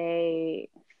they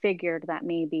figured that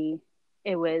maybe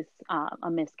it was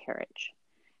a miscarriage.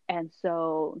 And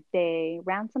so they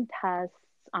ran some tests.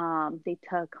 They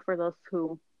took, for those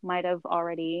who might have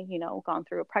already, gone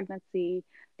through a pregnancy,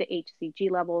 the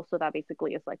HCG level. So that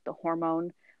basically is like the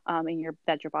hormone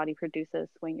that your body produces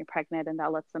when you're pregnant, and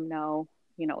that lets them know,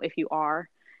 if you are.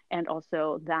 And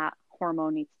also that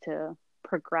hormone needs to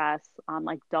progress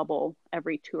like double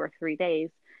every 2 or 3 days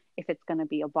if it's going to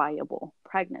be a viable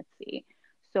pregnancy.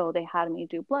 So they had me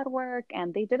do blood work,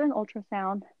 and they did an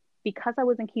ultrasound. Because I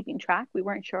wasn't keeping track, we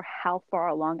weren't sure how far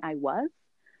along I was.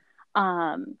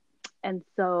 And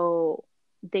so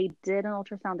they did an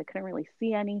ultrasound. They couldn't really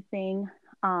see anything.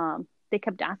 They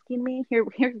kept asking me,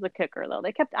 here's the kicker though.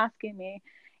 They kept asking me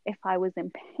if I was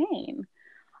in pain.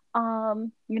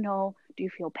 Do you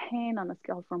feel pain on a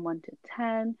scale from 1 to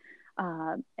 10?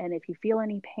 And if you feel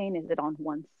any pain, is it on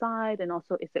one side? And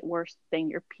also, is it worse than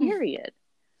your period?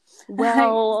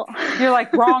 Well, you're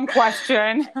like, wrong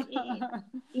question.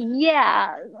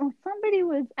 Yeah. Somebody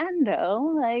with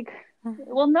endo, like,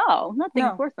 well, no,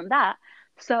 nothing's worse than that.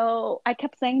 So I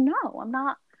kept saying, no, I'm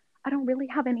not I don't really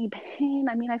have any pain.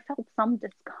 I mean, I felt some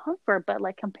discomfort, but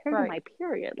like compared to Right. my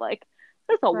period, like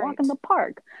it's a walk in Right. the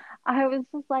park. I was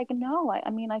just like, no, I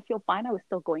mean, I feel fine. I was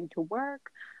still going to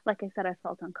work. Like I said, I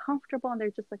felt uncomfortable. And they're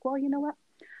just like, well, you know what?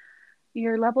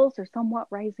 Your levels are somewhat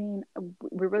rising.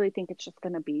 We really think it's just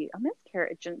going to be a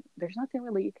miscarriage. And there's nothing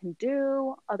really you can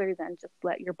do other than just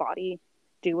let your body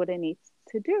do what it needs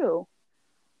to do.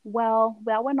 Well,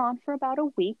 that went on for about a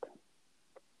week.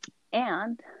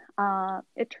 And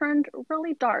it turned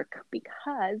really dark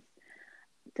because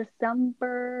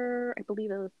December, I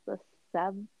believe it was the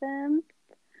 7th.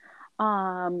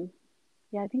 Um,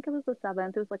 yeah, I think it was the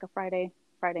 7th. It was like a Friday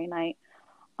night.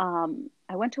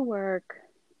 I went to work,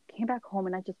 came back home,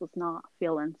 and I just was not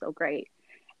feeling so great.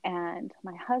 And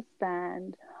my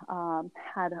husband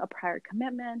had a prior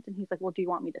commitment, and he's like, well, do you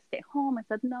want me to stay home? I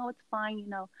said, no, it's fine.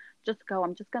 Just go.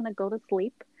 I'm just going to go to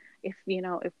sleep. If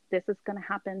this is going to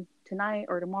happen tonight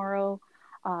or tomorrow,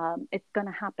 it's going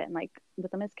to happen. Like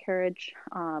with a miscarriage,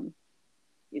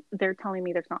 they're telling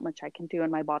me there's not much I can do,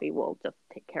 and my body will just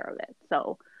take care of it.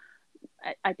 So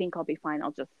I think I'll be fine.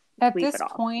 I'll just At sleep this it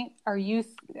off. point, are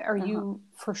Uh-huh. you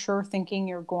for sure thinking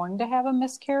you're going to have a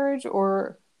miscarriage,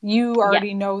 or you Yes,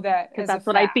 already know that because as a that's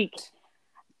what I think. fact?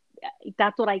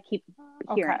 That's what I keep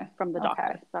hearing Okay. from the Okay.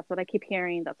 doctors. That's what I keep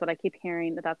hearing. That's what I keep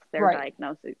hearing. That's their Right.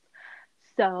 diagnosis.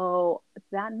 So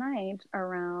that night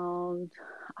around,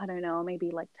 I don't know, maybe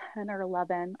like 10 or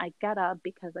 11, I get up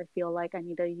because I feel like I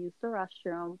need to use the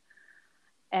restroom,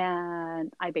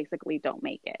 and I basically don't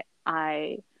make it.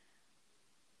 I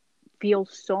feel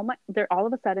so much there. All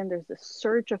of a sudden, there's this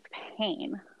surge of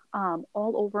pain all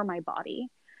over my body,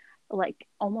 like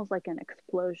almost like an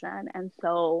explosion. And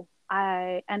so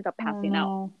I end up Oh passing out.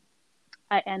 no.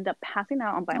 I end up passing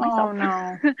out by Oh myself.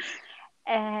 no.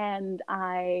 And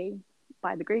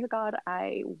by the grace of God,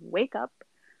 I wake up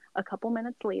a couple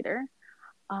minutes later,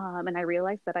 and I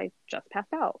realize that I just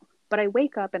passed out. But I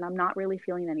wake up and I'm not really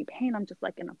feeling any pain. I'm just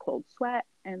like in a cold sweat,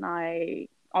 and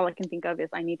all I can think of is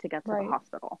I need to get to the Right.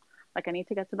 hospital. Like I need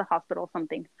to get to the hospital.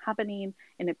 Something's happening,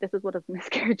 and if this is what a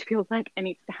miscarriage feels like, it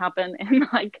needs to happen in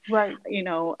Right.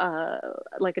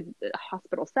 like a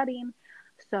hospital setting.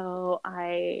 So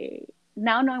I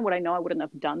now knowing what I know, I wouldn't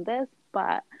have done this,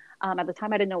 but at the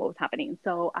time I didn't know what was happening.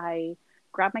 So I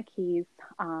grab my keys.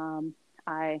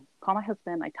 I call my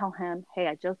husband. I tell him, "Hey,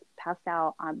 I just passed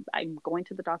out. I'm going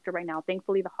to the doctor right now."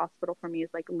 Thankfully, the hospital for me is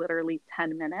like literally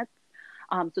 10 minutes,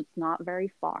 so it's not very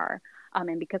far.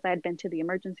 And because I had been to the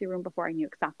emergency room before, I knew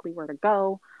exactly where to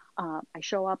go. I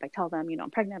show up. I tell them,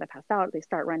 I'm pregnant. I passed out. They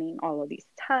start running all of these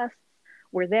tests.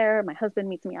 We're there. My husband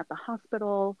meets me at the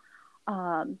hospital,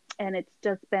 and it's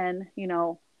just been,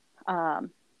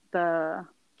 the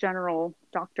general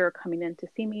doctor coming in to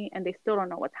see me, and they still don't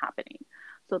know what's happening.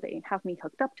 So they have me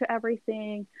hooked up to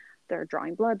everything. They're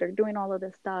drawing blood. They're doing all of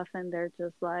this stuff. And they're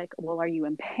just like, well, are you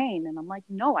in pain? And I'm like,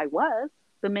 no, I was.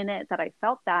 The minute that I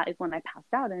felt that is when I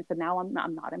passed out. And I said, now I'm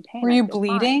not in pain. Were I you feel fine.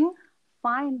 bleeding?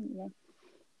 Fine.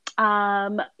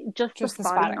 Yeah. Just the Just the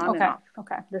spotting spotting. on and Okay. off.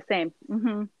 Okay. The same.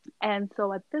 And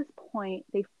so at this point,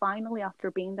 they finally,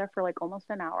 after being there for like almost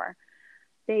an hour,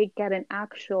 they get an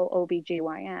actual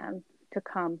OBGYN to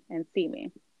come and see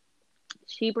me.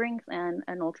 She brings in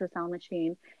an ultrasound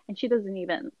machine, and she doesn't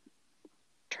even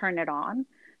turn it on.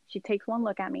 She takes one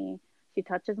look at me, she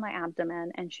touches my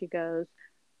abdomen, and she goes,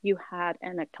 "You had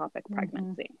an ectopic Mm-hmm.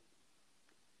 pregnancy."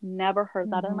 Never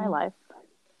heard that in my Mm-hmm. life.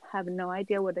 Have no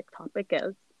idea what ectopic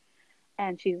is.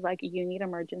 And she's like, "You need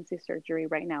emergency surgery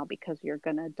right now because you're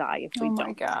gonna die if Oh we my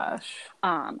don't." gosh.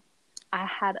 Um, I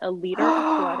had a liter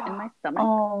of blood in my stomach.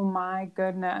 Oh my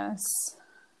goodness.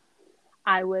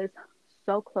 I was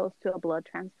so close to a blood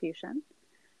transfusion.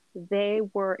 They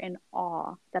were in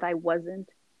awe that I wasn't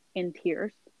in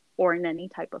tears or in any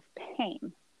type of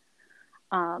pain.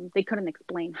 They couldn't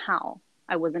explain how.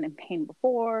 I wasn't in pain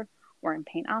before or in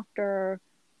pain after.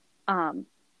 Um,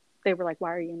 they were like,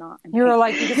 "Why are you not in You were pain?"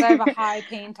 like, because I have a high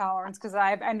pain tolerance because I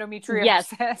have Yes,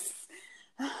 endometriosis.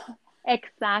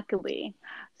 exactly.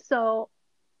 So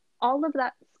all of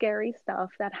that scary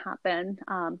stuff that happened,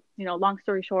 long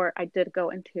story short, I did go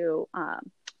into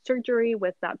surgery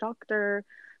with that doctor.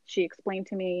 She explained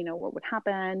to me, what would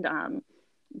happen,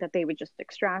 that they would just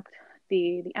extract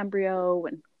the embryo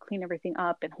and clean everything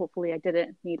up, and hopefully I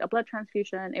didn't need a blood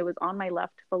transfusion. It was on my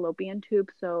left fallopian tube,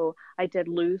 so I did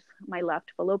lose my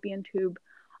left fallopian tube,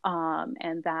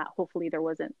 and that hopefully there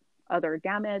wasn't other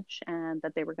damage, and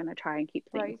that they were going to try and keep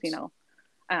things, Right.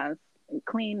 as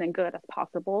clean and good as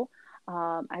possible.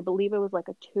 I believe it was like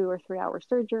a 2 or 3 hour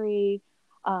surgery.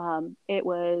 It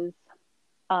was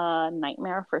a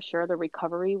nightmare for sure. The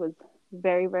recovery was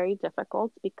very, very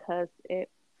difficult because it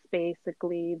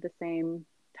basically the same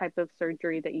type of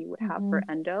surgery that you would have for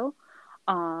endo,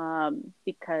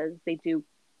 because they do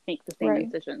make the same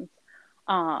incisions.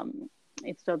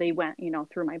 And so they went,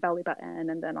 through my belly button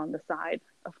and then on the side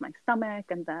of my stomach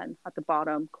and then at the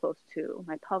bottom close to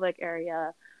my pelvic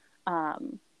area.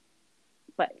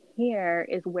 But here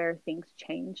is where things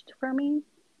changed for me,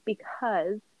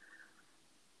 because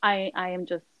I am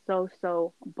just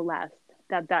so blessed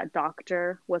that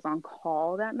doctor was on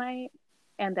call that night,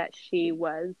 and that she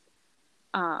was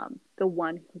the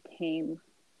one who came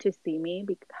to see me,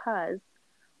 because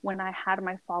when I had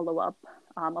my follow-up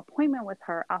appointment with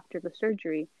her after the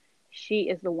surgery, she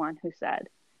is the one who said,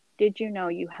 "Did you know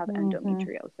you have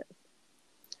endometriosis?"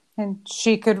 And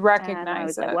she could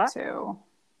recognize it like, too.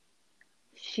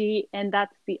 And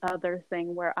that's the other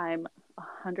thing where I'm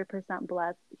 100%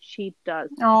 blessed. She does.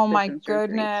 Oh my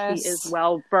goodness. She is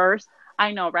well versed.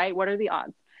 I know, right? What are the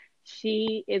odds?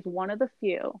 She is one of the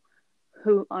few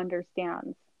who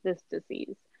understands this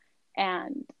disease.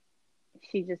 And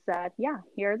she just said, yeah,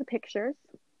 here are the pictures.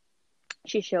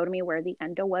 She showed me where the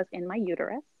endo was in my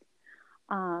uterus.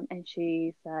 And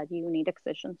she said, you need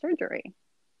excision surgery.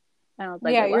 And I was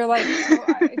like, yeah, you're like,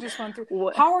 I just went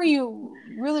through. How are you,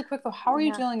 really quick though, how are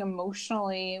you feeling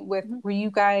emotionally with, were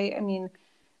you guys, I mean,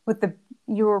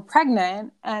 you were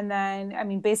pregnant, and then, I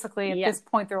mean, basically at this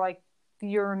point, they're like,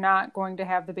 you're not going to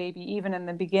have the baby even in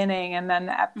the beginning, and then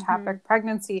the ectopic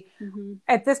pregnancy.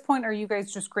 At this point, are you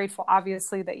guys just grateful,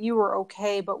 obviously, that you were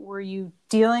okay, but were you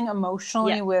dealing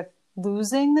emotionally with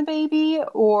losing the baby,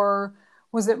 or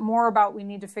was it more about, we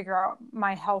need to figure out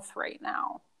my health right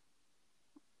now?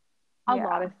 A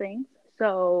lot of things.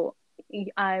 So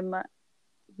I'm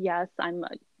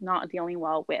not dealing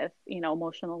well with,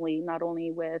 emotionally, not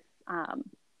only with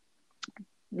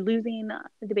losing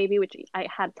the baby, which I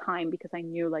had time because I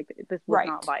knew like this was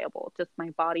not viable, just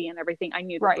my body and everything. I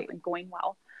knew this wasn't going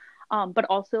well. But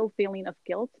also feeling of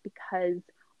guilt, because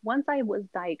once I was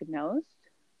diagnosed,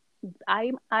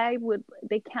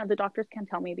 the doctors can't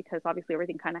tell me, because obviously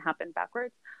everything kind of happened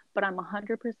backwards, but I'm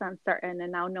 100% certain,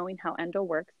 and now knowing how endo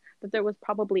works, that there was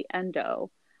probably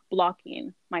endo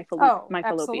blocking my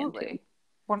fallopian tube.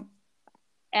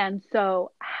 And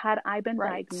so had I been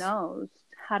diagnosed,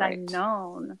 had I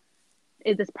known,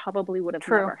 this probably would have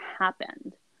never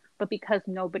happened. But because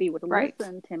nobody would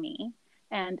listen to me,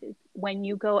 and when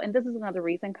you go, and this is another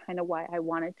reason kind of why I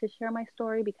wanted to share my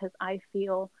story, because I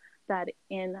feel that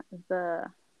in the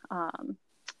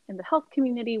health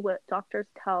community, what doctors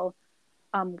tell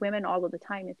women all of the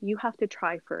time is, you have to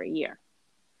try for a year.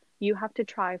 You have to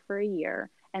try for a year,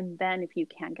 and then if you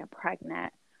can't get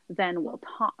pregnant, then we'll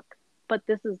talk. But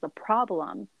this is the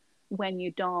problem when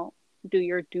you don't do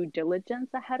your due diligence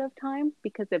ahead of time,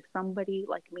 because if somebody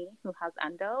like me who has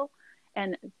endo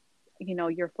and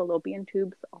your fallopian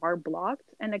tubes are blocked,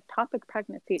 an ectopic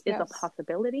pregnancy is a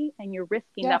possibility, and you're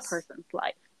risking that person's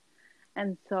life.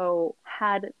 And so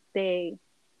had they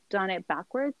done it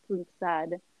backwards and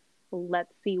said,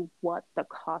 let's see what the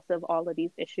cause of all of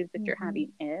these issues that you're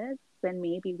having is, then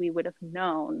maybe we would have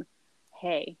known,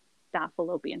 hey, that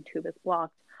fallopian tube is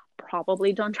blocked.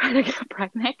 Probably don't try to get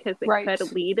pregnant, because it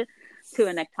could lead to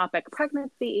an ectopic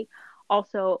pregnancy.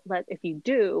 Also, if you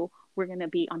do, we're going to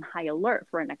be on high alert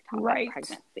for an ectopic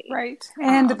pregnancy.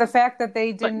 And the fact that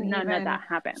they didn't none even of that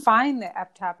happened. Find the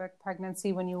ectopic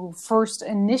pregnancy when you first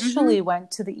initially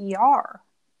went to the ER.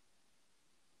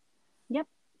 Yep.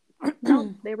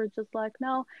 No, they were just like,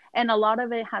 no. And a lot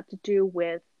of it had to do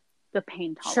with the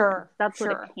pain tolerance. That's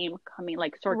what it coming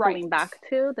circling back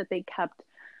to, that they kept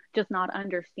just not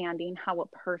understanding how a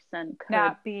person could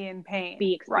not be in pain,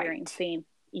 be experiencing,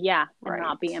 and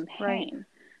not be in pain.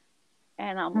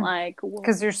 And I'm like,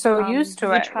 because you're so used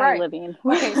to it. Try living.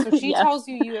 Okay, so she tells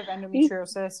you have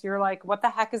endometriosis. You're like, what the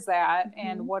heck is that?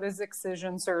 And what is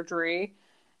excision surgery?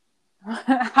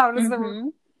 How does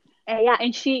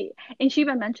and she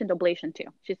even mentioned ablation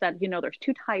too. She said, there's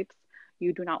two types.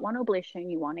 You do not want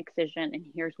ablation, you want excision, and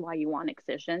here's why you want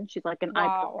excision. She's like, and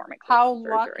I perform excision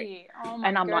surgery. Lucky. Oh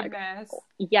my goodness.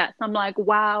 Yes. I'm like,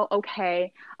 wow,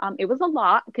 okay. It was a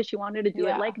lot, because she wanted to do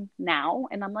it like now.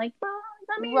 And I'm like, well,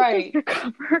 let me just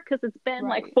recover, because it's been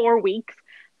like 4 weeks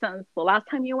since the last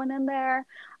time you went in there.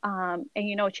 And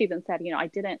she even said, I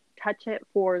didn't touch it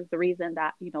for the reason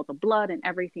that, the blood and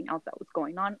everything else that was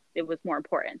going on, it was more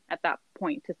important at that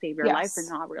point to save your life, and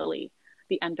not really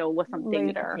the endo was something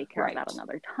you can take care of that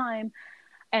another time.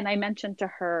 And I mentioned to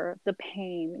her the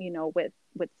pain,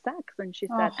 with sex, and she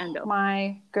said endo.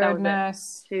 My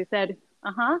goodness. She said,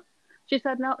 She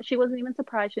said no. She wasn't even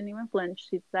surprised. She didn't even flinch.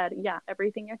 She said, yeah,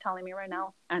 everything you're telling me right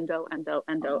now, endo, endo,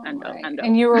 endo, Oh endo, my. endo.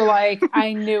 And you were like,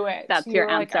 I knew it. That's You your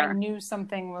were like, I answer. knew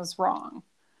something was wrong.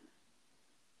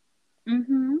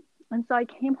 Mm-hmm. And so I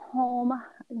came home,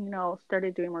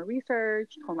 started doing more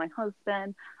research, told my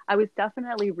husband. I was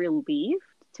definitely relieved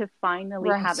to finally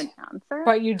have Right. an answer,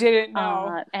 But you didn't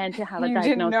know. and to have a You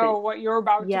didn't know diagnosis. what you were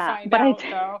about to Yeah, find but I out,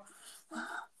 though.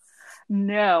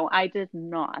 no, I did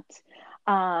not.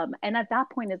 And at that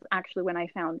point is actually when I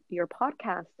found your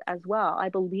podcast as well. I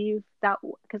believe that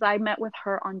because I met with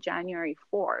her on January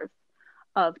 4th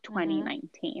of Mm-hmm.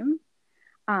 2019.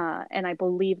 And I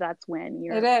believe that's when It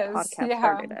your is. podcast Yeah.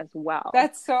 started as well.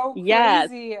 That's so Yes.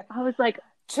 crazy. I was like,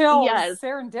 Chills. yes,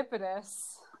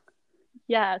 Serendipitous.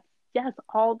 yes, yes.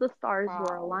 All the stars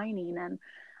were Wow. aligning. And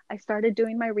I started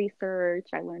doing my research.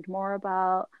 I learned more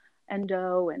about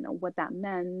endo and what that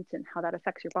meant and how that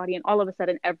affects your body. And all of a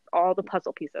sudden, all the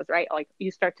puzzle pieces, right? Like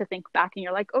you start to think back and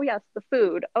you're like, oh, yes, the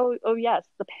food. Oh, yes,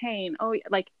 the pain. Oh,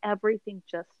 like everything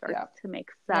just starts Yep. to make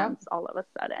Yep. sense all of a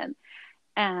sudden.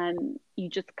 And you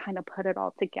just kind of put it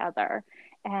all together.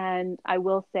 And I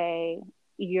will say,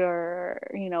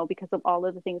 because of all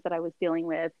of the things that I was dealing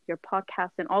with, your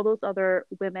podcast and all those other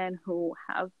women who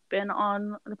have been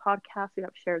on the podcast, who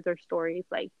have shared their stories,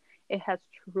 like it has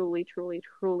truly, truly,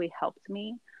 truly helped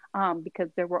me. Because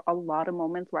there were a lot of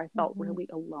moments where I felt Mm-hmm. really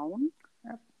alone,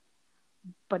 Yep.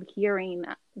 but hearing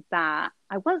that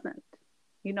I wasn't,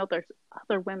 there's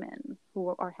other women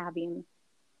who are having,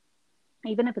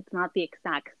 even if it's not the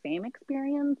exact same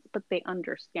experience, but they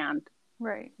understand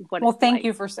Right. what Well, it's like.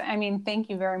 thank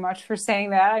you very much for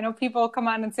saying that. I know people come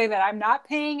on and say that I'm not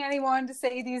paying anyone to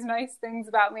say these nice things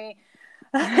about me.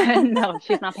 No,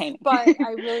 she's not paying me. But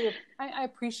I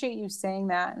appreciate you saying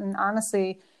that. And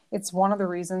honestly, it's one of the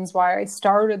reasons why I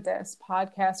started this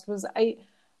podcast was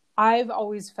I've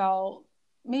always felt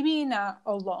maybe not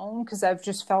alone because I've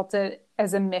just felt it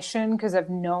as a mission because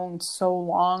I've known so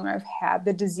long I've had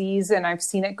the disease and I've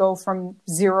seen it go from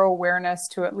zero awareness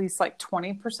to at least like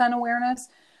 20% awareness,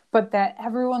 but that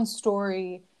everyone's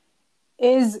story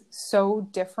is so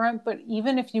different. But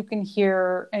even if you can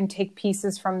hear and take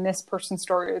pieces from this person's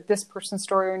story or this person's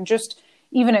story and just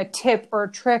even a tip or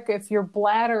a trick, if your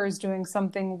bladder is doing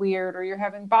something weird or you're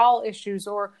having bowel issues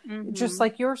or just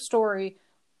like your story,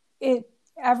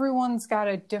 everyone's got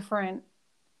a different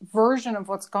version of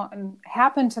what's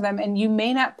happened to them. And you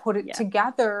may not put it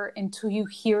together until you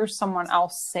hear someone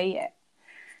else say it.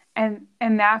 And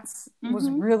that's was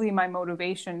really my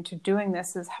motivation to doing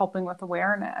this, is helping with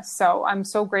awareness. So I'm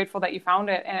so grateful that you found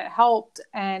it and it helped.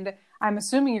 And I'm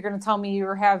assuming you're going to tell me you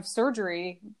have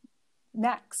surgery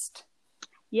next.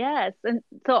 Yes. And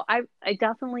so I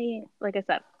definitely, like I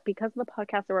said, because of the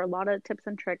podcast, there were a lot of tips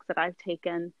and tricks that I've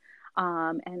taken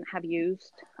and have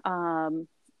used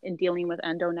in dealing with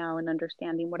endo now and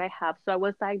understanding what I have. So I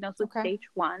was diagnosed with stage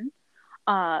 1.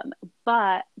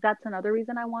 But that's another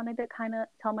reason I wanted to kind of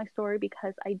tell my story,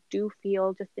 because I do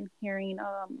feel, just in hearing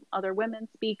other women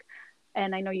speak,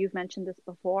 and I know you've mentioned this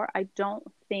before, I don't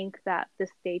think that the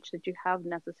stage that you have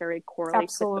necessarily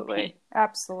correlates with the pain.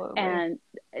 Absolutely. And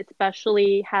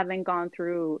especially having gone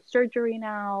through surgery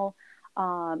now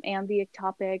and the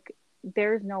ectopic,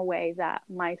 there's no way that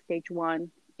my stage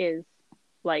 1 is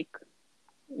like,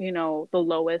 the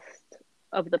lowest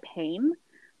of the pain,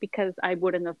 because I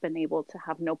wouldn't have been able to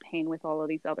have no pain with all of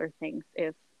these other things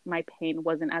if my pain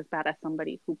wasn't as bad as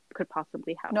somebody who could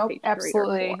possibly have stage 3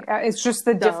 or 4. It's just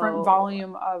the different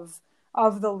volume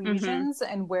of the lesions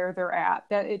and where they're at.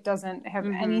 That it doesn't have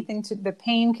anything to, the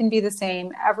pain can be the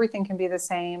same, everything can be the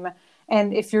same.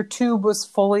 And if your tube was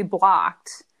fully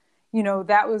blocked,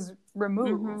 that was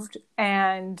removed.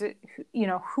 And,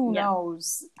 who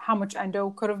knows how much endo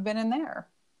could have been in there.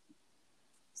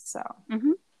 So.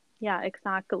 Yeah,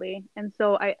 exactly. And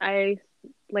so I,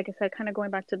 like I said, kind of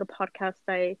going back to the podcast,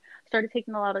 I started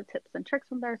taking a lot of tips and tricks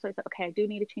from there. So I said, okay, I do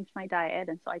need to change my diet.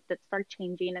 And so I did start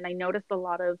changing, and I noticed a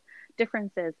lot of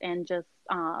differences in just,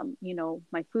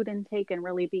 my food intake, and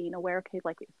really being aware, okay,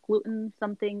 like, is gluten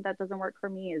something that doesn't work for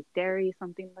me? Is dairy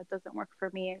something that doesn't work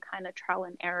for me? And kind of trial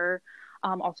and error.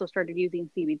 Also started using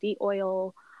CBD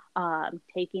oil,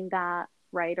 taking that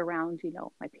right around,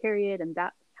 my period, and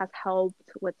that has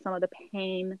helped with some of the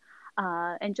pain.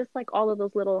 And just like all of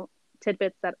those little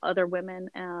tidbits that other women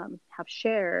have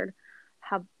shared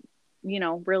have,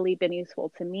 really been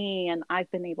useful to me. And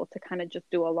I've been able to kind of just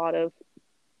do a lot of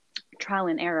trial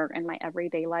and error in my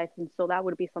everyday life. And so that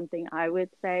would be something I would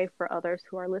say for others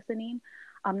who are listening.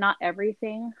 Not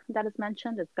everything that is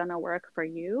mentioned is going to work for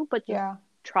you, but just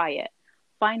try it.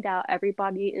 Find out.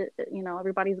 Everybody's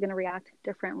going to react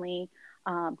differently.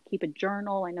 Keep a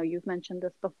journal. I know you've mentioned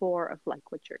this before of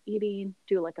like what you're eating,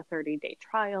 do like a 30-day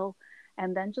trial,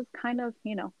 and then just kind of,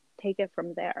 take it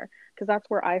from there. Because that's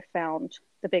where I found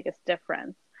the biggest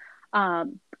difference.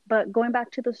 But going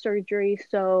back to the surgery,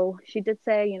 so she did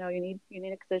say, you need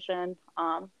excision.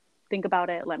 Think about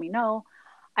it, let me know.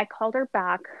 I called her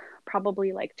back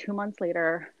probably like 2 months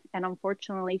later, and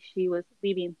unfortunately, she was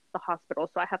leaving the hospital.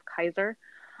 So I have Kaiser,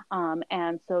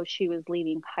 and so she was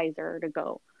leaving Kaiser to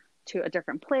go to a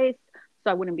different place.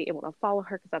 So I wouldn't be able to follow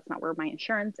her because that's not where my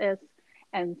insurance is.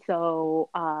 And so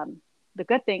the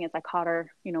good thing is I caught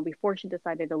her, before she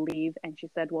decided to leave, and she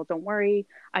said, well, don't worry.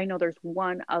 I know there's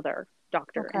one other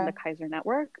doctor in the Kaiser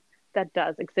network that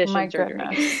does excision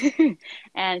surgery.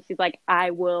 And she's like,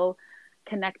 I will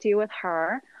connect you with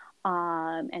her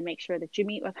and make sure that you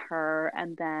meet with her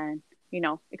and then,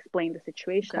 explain the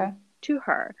situation to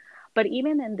her. But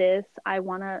even in this, I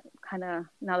want to kind of,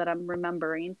 now that I'm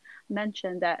remembering,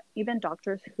 mention that even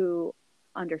doctors who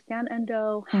understand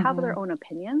endo have their own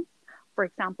opinions. For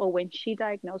example, when she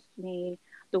diagnosed me,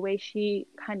 the way she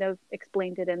kind of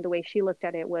explained it and the way she looked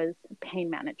at it was pain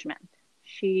management.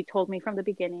 She told me from the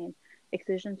beginning,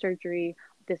 excision surgery,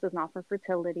 this is not for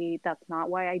fertility. That's not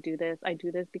why I do this. I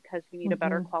do this because you need a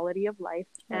better quality of life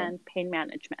and pain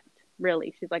management.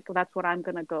 Really, she's like, that's what I'm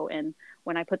going to go in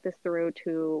when I put this through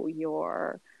to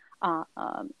your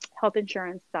health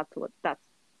insurance. That's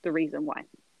the reason why.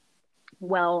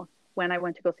 Well, when I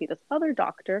went to go see this other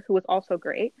doctor who was also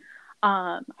great,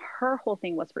 her whole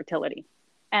thing was fertility.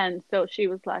 And so she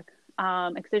was like,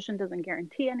 excision doesn't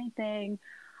guarantee anything.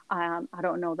 I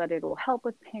don't know that it will help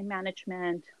with pain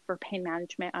management. For pain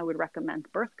management, I would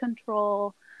recommend birth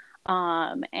control.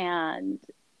 And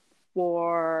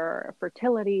for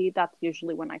fertility, that's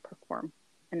usually when I perform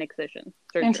an excision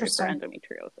surgery for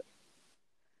endometriosis.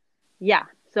 Yeah.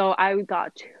 So I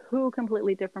got two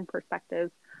completely different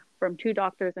perspectives from two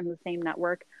doctors in the same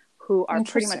network who are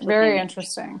pretty much very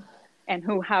interesting, and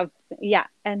who have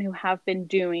been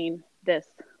doing this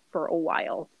for a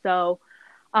while. So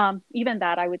even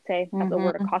that, I would say, as a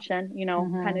word of caution,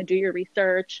 kind of do your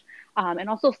research and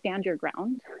also stand your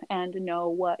ground and know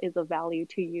what is of value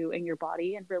to you and your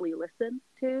body and really listen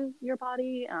to your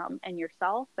body and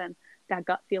yourself and that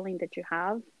gut feeling that you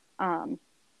have.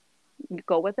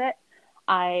 Go with it.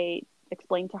 I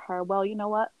explained to her, well, you know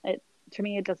what? To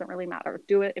me, it doesn't really matter.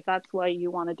 Do it. If that's why you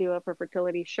want to do it for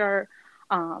fertility, sure.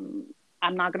 She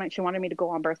wanted me to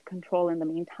go on birth control in the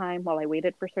meantime while I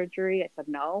waited for surgery. I said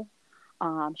no.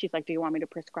 She's like, do you want me to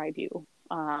prescribe you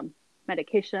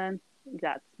medication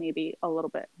that's maybe a little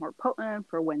bit more potent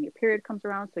for when your period comes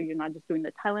around, so you're not just doing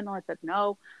the Tylenol? I said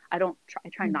no. I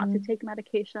try not to take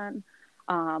medication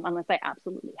unless I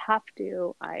absolutely have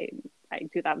to. I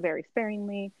do that very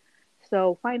sparingly.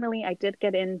 So finally, I did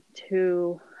get in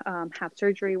to have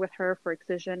surgery with her for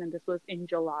excision, and this was in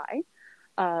July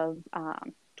of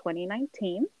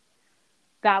 2019.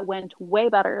 That went way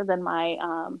better than my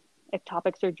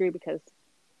ectopic surgery because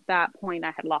at that point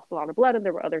I had lost a lot of blood and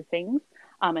there were other things,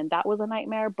 and that was a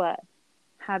nightmare. But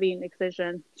having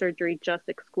excision surgery just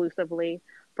exclusively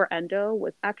for endo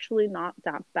was actually not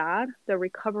that bad. The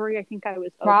recovery, I think I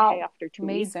was okay after 2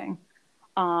 weeks. Amazing.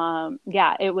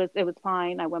 Yeah, it was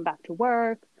fine. I went back to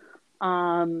work,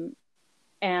 and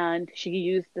she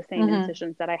used the same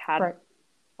incisions that I had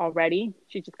already.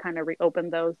 She just kind of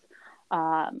reopened those.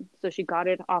 So she got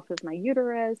it off of my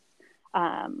uterus,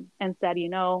 and said,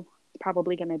 it's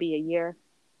probably going to be a year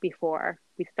before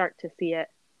we start to see it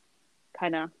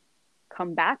kind of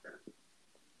come back,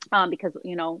 because,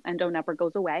 endo never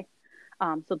goes away.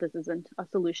 So this isn't a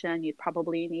solution. You'd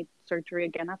probably need surgery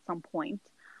again at some point.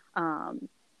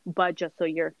 But just so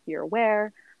you're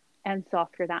aware. And so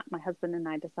after that, my husband and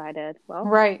I decided, well,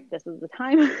 this is the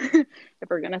time. If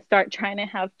we're going to start trying to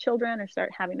have children or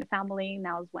start having a family,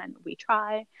 now is when we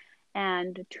try.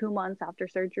 And 2 months after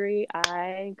surgery,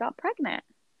 I got pregnant.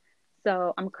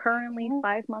 So I'm currently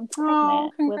 5 months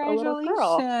pregnant with a little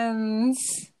girl.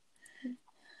 Congratulations.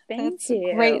 Thank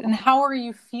you. Great. And how are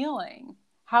you feeling?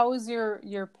 How is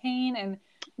your pain? And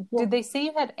did they say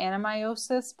you had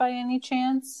anemiosis by any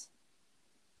chance?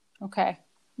 Okay.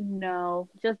 No,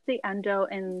 just the endo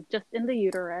and just in the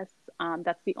uterus.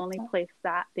 That's the only place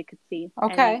that they could see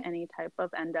any type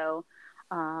of endo.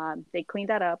 They cleaned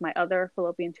that up. My other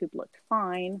fallopian tube looked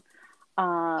fine.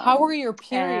 How were your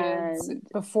periods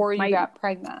before you got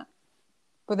pregnant?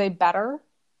 Were they better?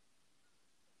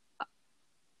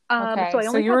 Okay. So I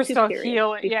only you were had 2 still periods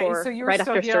healing. before, So you were right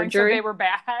still after healing, surgery. So they were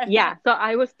bad. Yeah. So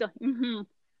I was still.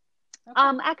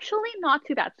 Actually, not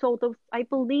too bad. So I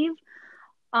believe,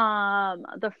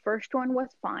 the first one was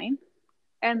fine.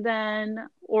 And then,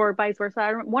 or vice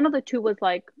versa. One of the two was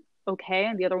like okay,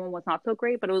 and the other one was not so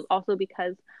great. But it was also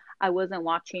because I wasn't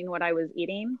watching what I was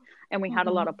eating, and we had a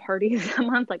Mm-hmm. lot of parties a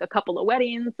month, like a couple of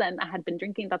weddings, and I had been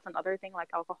drinking. That's another thing, like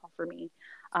alcohol for me.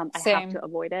 I have Same. to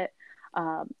avoid it,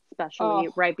 especially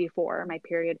Oh, right before my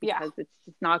period yeah. because it's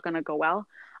just not going to go well.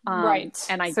 Right.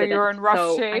 And I So you're didn't. in rough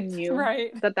So I shape. knew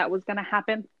Right. that was going to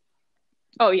happen.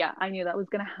 Oh yeah, I knew that was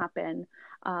going to happen.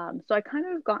 So I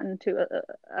kind of got into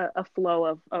a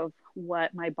flow of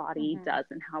what my body Mm-hmm. does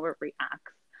and how it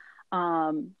reacts.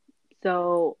 Um,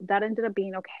 so that ended up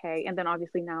being okay. And then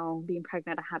obviously now being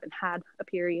pregnant, I haven't had a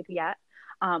period yet.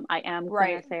 I am gonna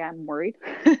Right. say I'm worried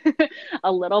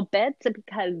a little bit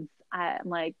because I'm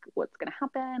like, what's gonna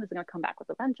happen? Is it gonna come back with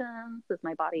a vengeance? Is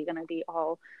my body gonna be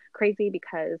all crazy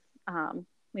because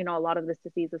a lot of this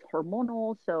disease is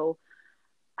hormonal, so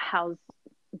how's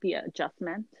the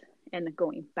adjustment and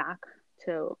going back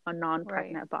to a Right.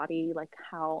 non-pregnant body, like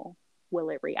how will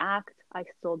it react? I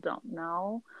still don't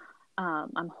know.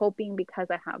 I'm hoping because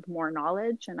I have more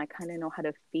knowledge and I kind of know how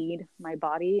to feed my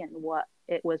body and what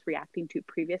it was reacting to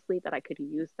previously, that I could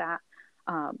use that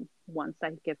once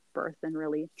I give birth and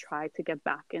really try to get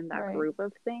back in that Right. groove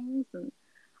of things. And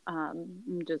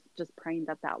I'm just praying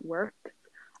that works.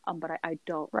 But I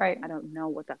don't Right. I don't know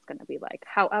what that's going to be like.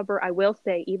 However, I will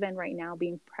say even right now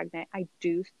being pregnant, I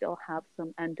do still have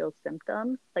some endo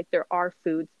symptoms. Like there are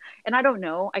foods, and I don't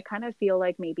know. I kind of feel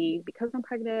like maybe because I'm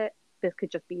pregnant, this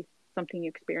could just be something you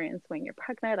experience when you're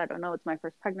pregnant. I don't know. It's my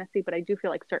first pregnancy, but I do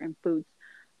feel like certain foods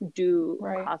do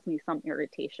Right. cause me some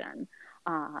irritation.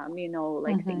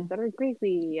 Like things Mm-hmm. that are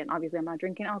greasy, and obviously I'm not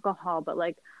drinking alcohol, but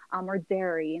like or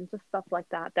dairy and just stuff like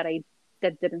that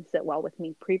didn't sit well with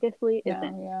me previously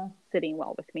isn't No, yeah. sitting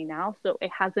well with me now. So it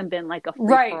hasn't been like a free for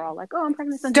Right. all, like, oh, I'm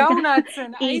pregnant, so I'm just gonna Donuts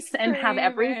and eat ice and have cream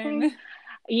everything. and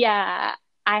Yeah,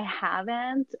 I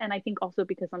haven't. And I think also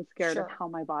because I'm scared of sure. how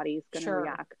my body is gonna Sure.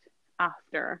 react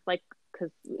after, like,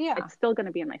 because Yeah. it's still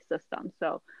gonna be in my system.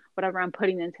 So whatever I'm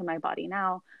putting into my body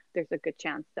now, there's a good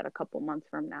chance that a couple months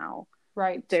from now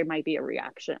Right. there might be a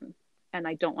reaction. And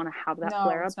I don't want to have that No,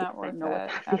 flare up it's not because I worth know what it.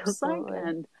 that feels like, Absolutely.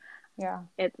 and Yeah.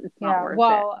 it's not Yeah. worth it.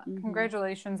 Well, Mm-hmm.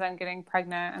 congratulations on getting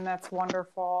pregnant, and that's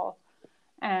wonderful.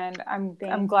 And I'm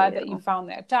Thank glad that you you. found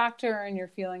that doctor and you're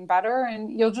feeling better,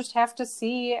 and you'll just have to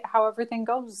see how everything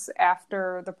goes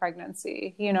after the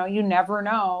pregnancy. You never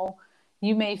know.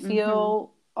 You may Mm-hmm.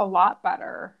 feel a lot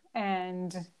better,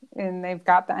 and they've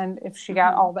got the end. If she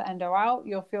got Mm-hmm. all the endo out,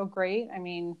 you'll feel great. I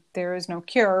mean, there is no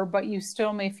cure, but you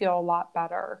still may feel a lot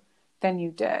better than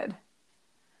you did.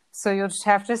 So you'll just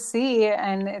have to see.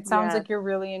 And it sounds Yes. like you're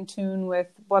really in tune with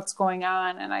what's going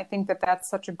on. And I think that that's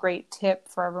such a great tip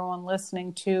for everyone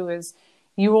listening too, is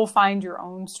you will find your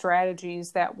own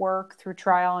strategies that work through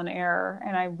trial and error.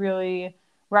 And I really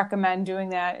recommend doing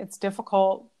that. It's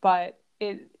difficult, but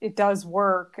it does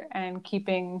work, and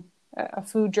keeping a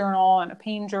food journal and a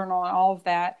pain journal and all of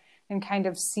that, and kind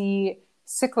of see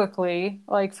cyclically,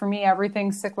 like for me,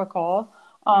 everything's cyclical.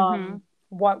 Mm-hmm.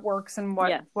 What works and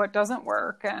Yes. what doesn't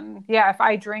work. And yeah, if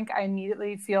I drink, I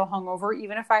immediately feel hungover.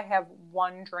 Even if I have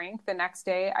one drink, the next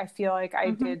day I feel like I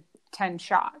Mm-hmm. did 10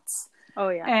 shots. Oh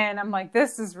yeah. And I'm like,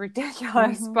 this is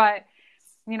ridiculous. Mm-hmm. But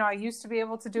I used to be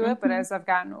able to do it, but Mm-hmm. as I've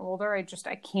gotten older, I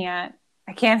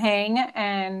can't hang.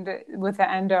 And with the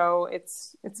endo,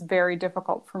 it's very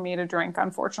difficult for me to drink,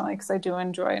 unfortunately, because I do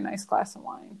enjoy a nice glass of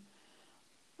wine.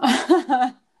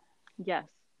 Yes.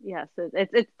 Yes.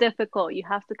 It's difficult. You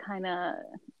have to kind of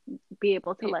be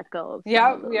able to let go of some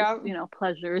Yeah, of those, yeah,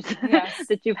 pleasures yes,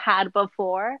 that you've had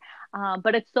before.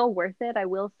 But it's so worth it. I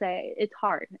will say it's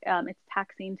hard. It's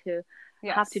taxing to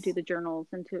have to do yes. the journals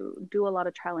and to do a lot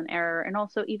of trial and error. And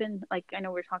also even like, I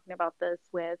know we're talking about this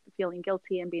with feeling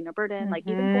guilty and being a burden, like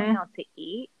even going Mm-hmm. out to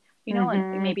eat, like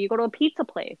Mm-hmm. maybe you go to a pizza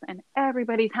place and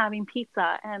everybody's having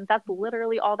pizza and that's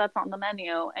literally all that's on the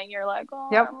menu. And you're like, oh,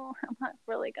 Yep. I'm not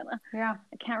really gonna, Yeah.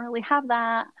 I can't really have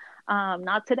that.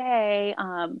 Not today.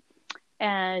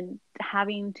 And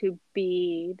having to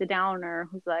be the downer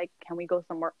who's like, can we go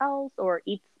somewhere else, or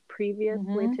eats previously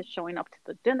Mm-hmm. to showing up to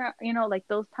the dinner, like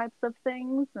those types of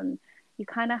things. And you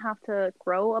kind of have to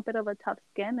grow a bit of a tough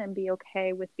skin and be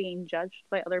okay with being judged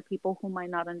by other people who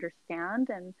might not understand.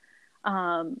 And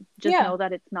just Yeah. know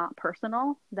that it's not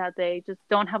personal, that they just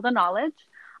don't have the knowledge,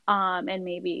 and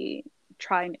maybe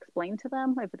try and explain to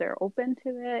them if they're open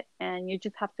to it. And you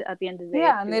just have to, at the end of the day,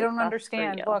 Yeah. And do they what's don't best for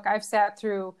understand. you. Look, I've sat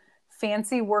through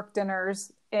fancy work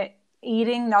dinners,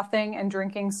 eating nothing and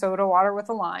drinking soda water with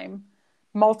a lime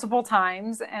multiple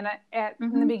times. And in the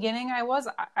Mm-hmm. beginning,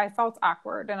 I felt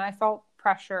awkward and I felt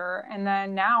pressure. And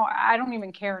then now I don't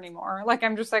even care anymore. Like,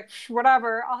 I'm just like,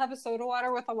 whatever, I'll have a soda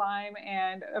water with a lime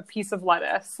and a piece of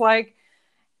lettuce. Like,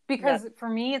 because for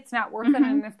me, it's not worth it.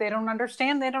 And if they don't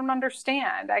understand, they don't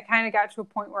understand. I kind of got to a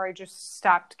point where I just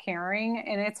stopped caring.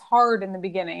 And it's hard in the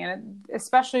beginning, and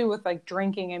especially with like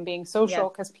drinking and being social,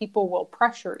 because people will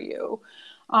pressure you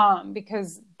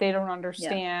because they don't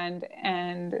understand.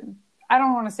 And I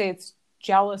don't want to say it's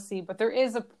jealousy, but there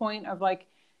is a point of like,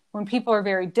 when people are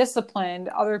very disciplined,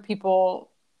 other people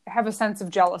have a sense of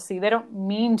jealousy. They don't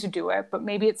mean to do it, but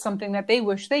maybe it's something that they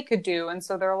wish they could do. And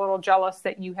so they're a little jealous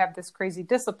that you have this crazy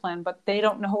discipline, but they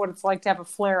don't know what it's like to have a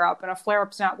flare up, and a flare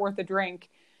up's not worth a drink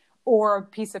or a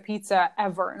piece of pizza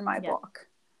ever in my book.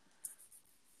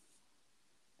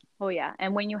 Oh yeah.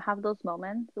 And when you have those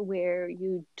moments where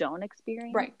you don't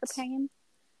experience the pain,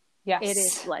 it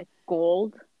is like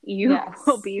gold. You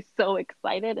will be so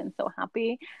excited and so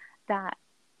happy that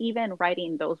even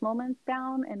writing those moments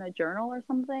down in a journal or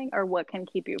something are what can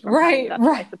keep you from having that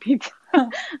slice of pizza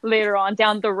later on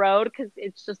down the road, because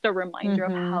it's just a reminder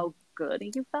of how good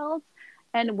you felt.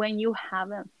 And when you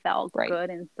haven't felt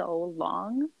good in so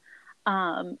long,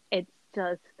 it's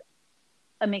just,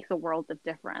 it makes a world of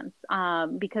difference.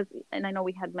 Because, and I know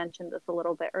we had mentioned this a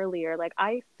little bit earlier, like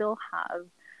I still have,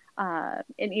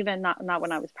 and even not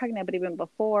when I was pregnant, but even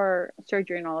before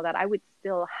surgery and all of that, I would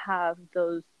still have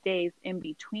those days in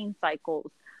between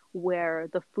cycles where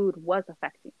the food was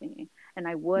affecting me, and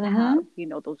I would have, you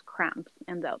know, those cramps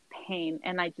and the pain,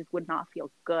 and I just would not feel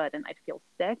good, and I'd feel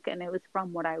sick, and it was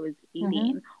from what I was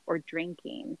eating or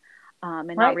drinking,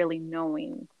 and not really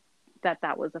knowing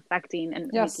that was affecting and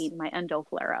making my endo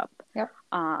flare up.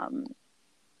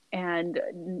 And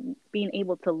being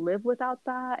able to live without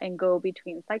that and go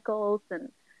between cycles and,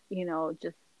 you know,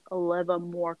 just live a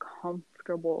more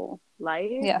comfortable life.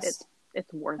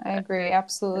 It's worth it. I agree.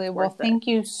 Absolutely. Well, thank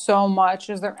you so much.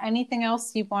 Is there anything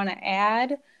else you want to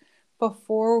add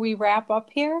before we wrap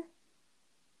up here?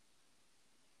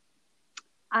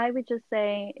 I would just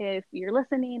say, if you're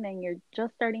listening and you're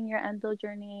just starting your endo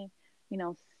journey, you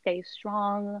know, stay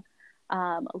strong.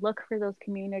 Look for those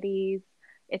communities.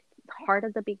 It's hard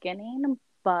at the beginning,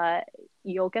 but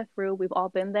you'll get through. We've all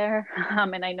been there.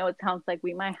 And I know it sounds like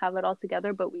we might have it all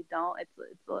together, but we don't. It's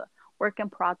a work in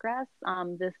progress.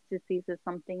 This disease is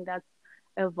something that's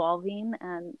evolving,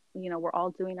 and, you know, we're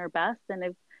all doing our best. And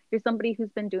if you're somebody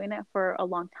who's been doing it for a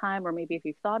long time, or maybe if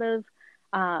you've thought of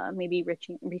maybe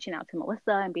reaching out to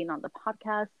Melissa and being on the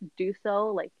podcast, do so.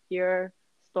 Like, your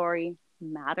story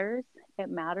matters. It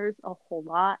matters a whole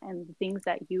lot. And the things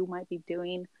that you might be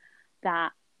doing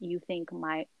that you think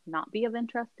might not be of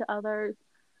interest to others,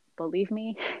 believe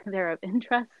me, they're of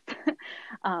interest.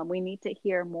 We need to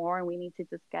hear more, and we need to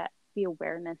just get the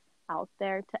awareness out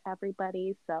there to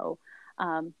everybody. So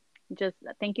just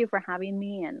thank you for having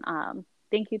me, and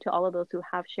thank you to all of those who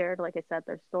have shared, like I said,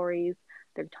 their stories,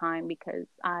 their time, because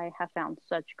I have found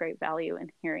such great value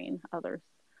in hearing others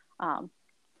tell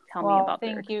me about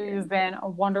their experience. Thank you. You've been a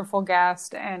wonderful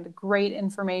guest, and great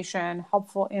information,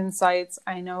 helpful insights.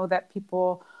 I know that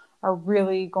people are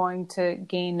really going to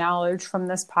gain knowledge from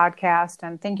this podcast,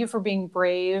 and thank you for being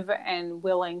brave and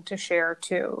willing to share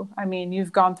too. I mean,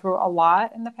 you've gone through a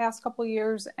lot in the past couple of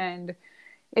years, and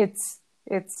it's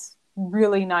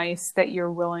really nice that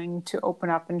you're willing to open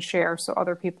up and share so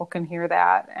other people can hear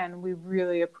that, and we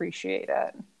really appreciate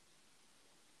it.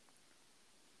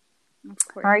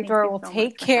 All right, Dora, we'll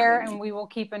take care, and we will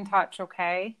keep in touch,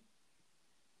 okay?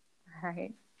 All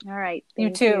right. All right.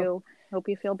 You too. Hope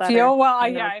you feel better. Feel well.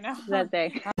 Yeah, I know. That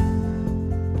day.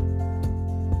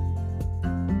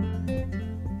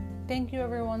 Thank you,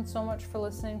 everyone, so much for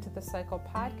listening to the Cycle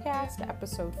Podcast,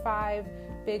 Episode 5.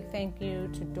 Big thank you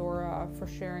to Dora for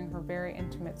sharing her very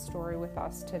intimate story with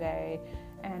us today.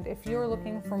 And if you're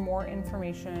looking for more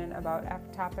information about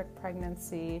ectopic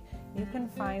pregnancy, you can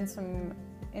find some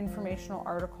informational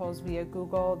articles via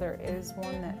Google. There is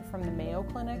one that from the Mayo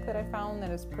Clinic that I found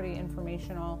that is pretty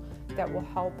informational, that will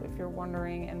help if you're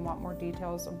wondering and want more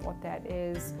details of what that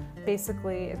is.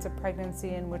 Basically, it's a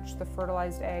pregnancy in which the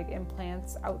fertilized egg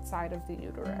implants outside of the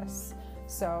uterus.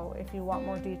 So if you want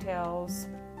more details,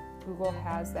 Google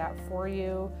has that for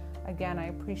you. Again, I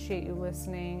appreciate you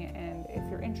listening, and if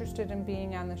you're interested in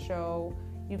being on the show,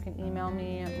 you can email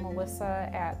me at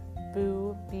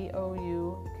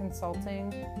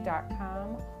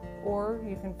melissa@bouconsulting.com, or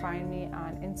you can find me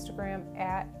on Instagram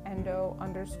at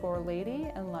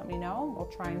endo_lady and let me know. We'll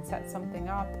try and set something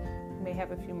up. May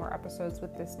have a few more episodes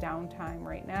with this downtime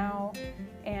right now.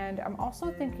 And I'm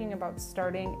also thinking about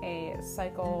starting a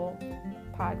cycle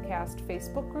podcast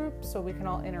Facebook group so we can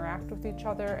all interact with each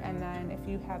other. And then if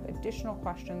you have additional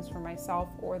questions for myself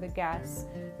or the guests,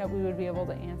 that we would be able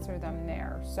to answer them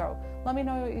there. So let me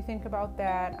know what you think about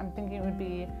that. I'm thinking it would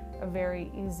be a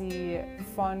very easy,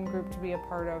 fun group to be a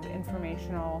part of,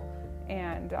 informational,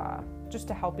 and just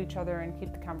to help each other and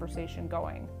keep the conversation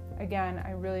going. Again,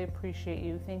 I really appreciate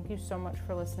you. Thank you so much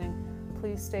for listening.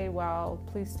 Please stay well.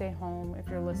 Please stay home if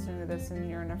you're listening to this and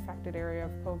you're in an affected area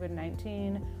of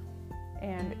COVID-19.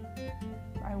 And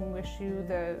I wish you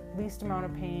the least amount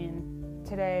of pain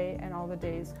today and all the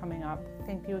days coming up.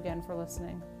 Thank you again for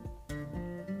listening.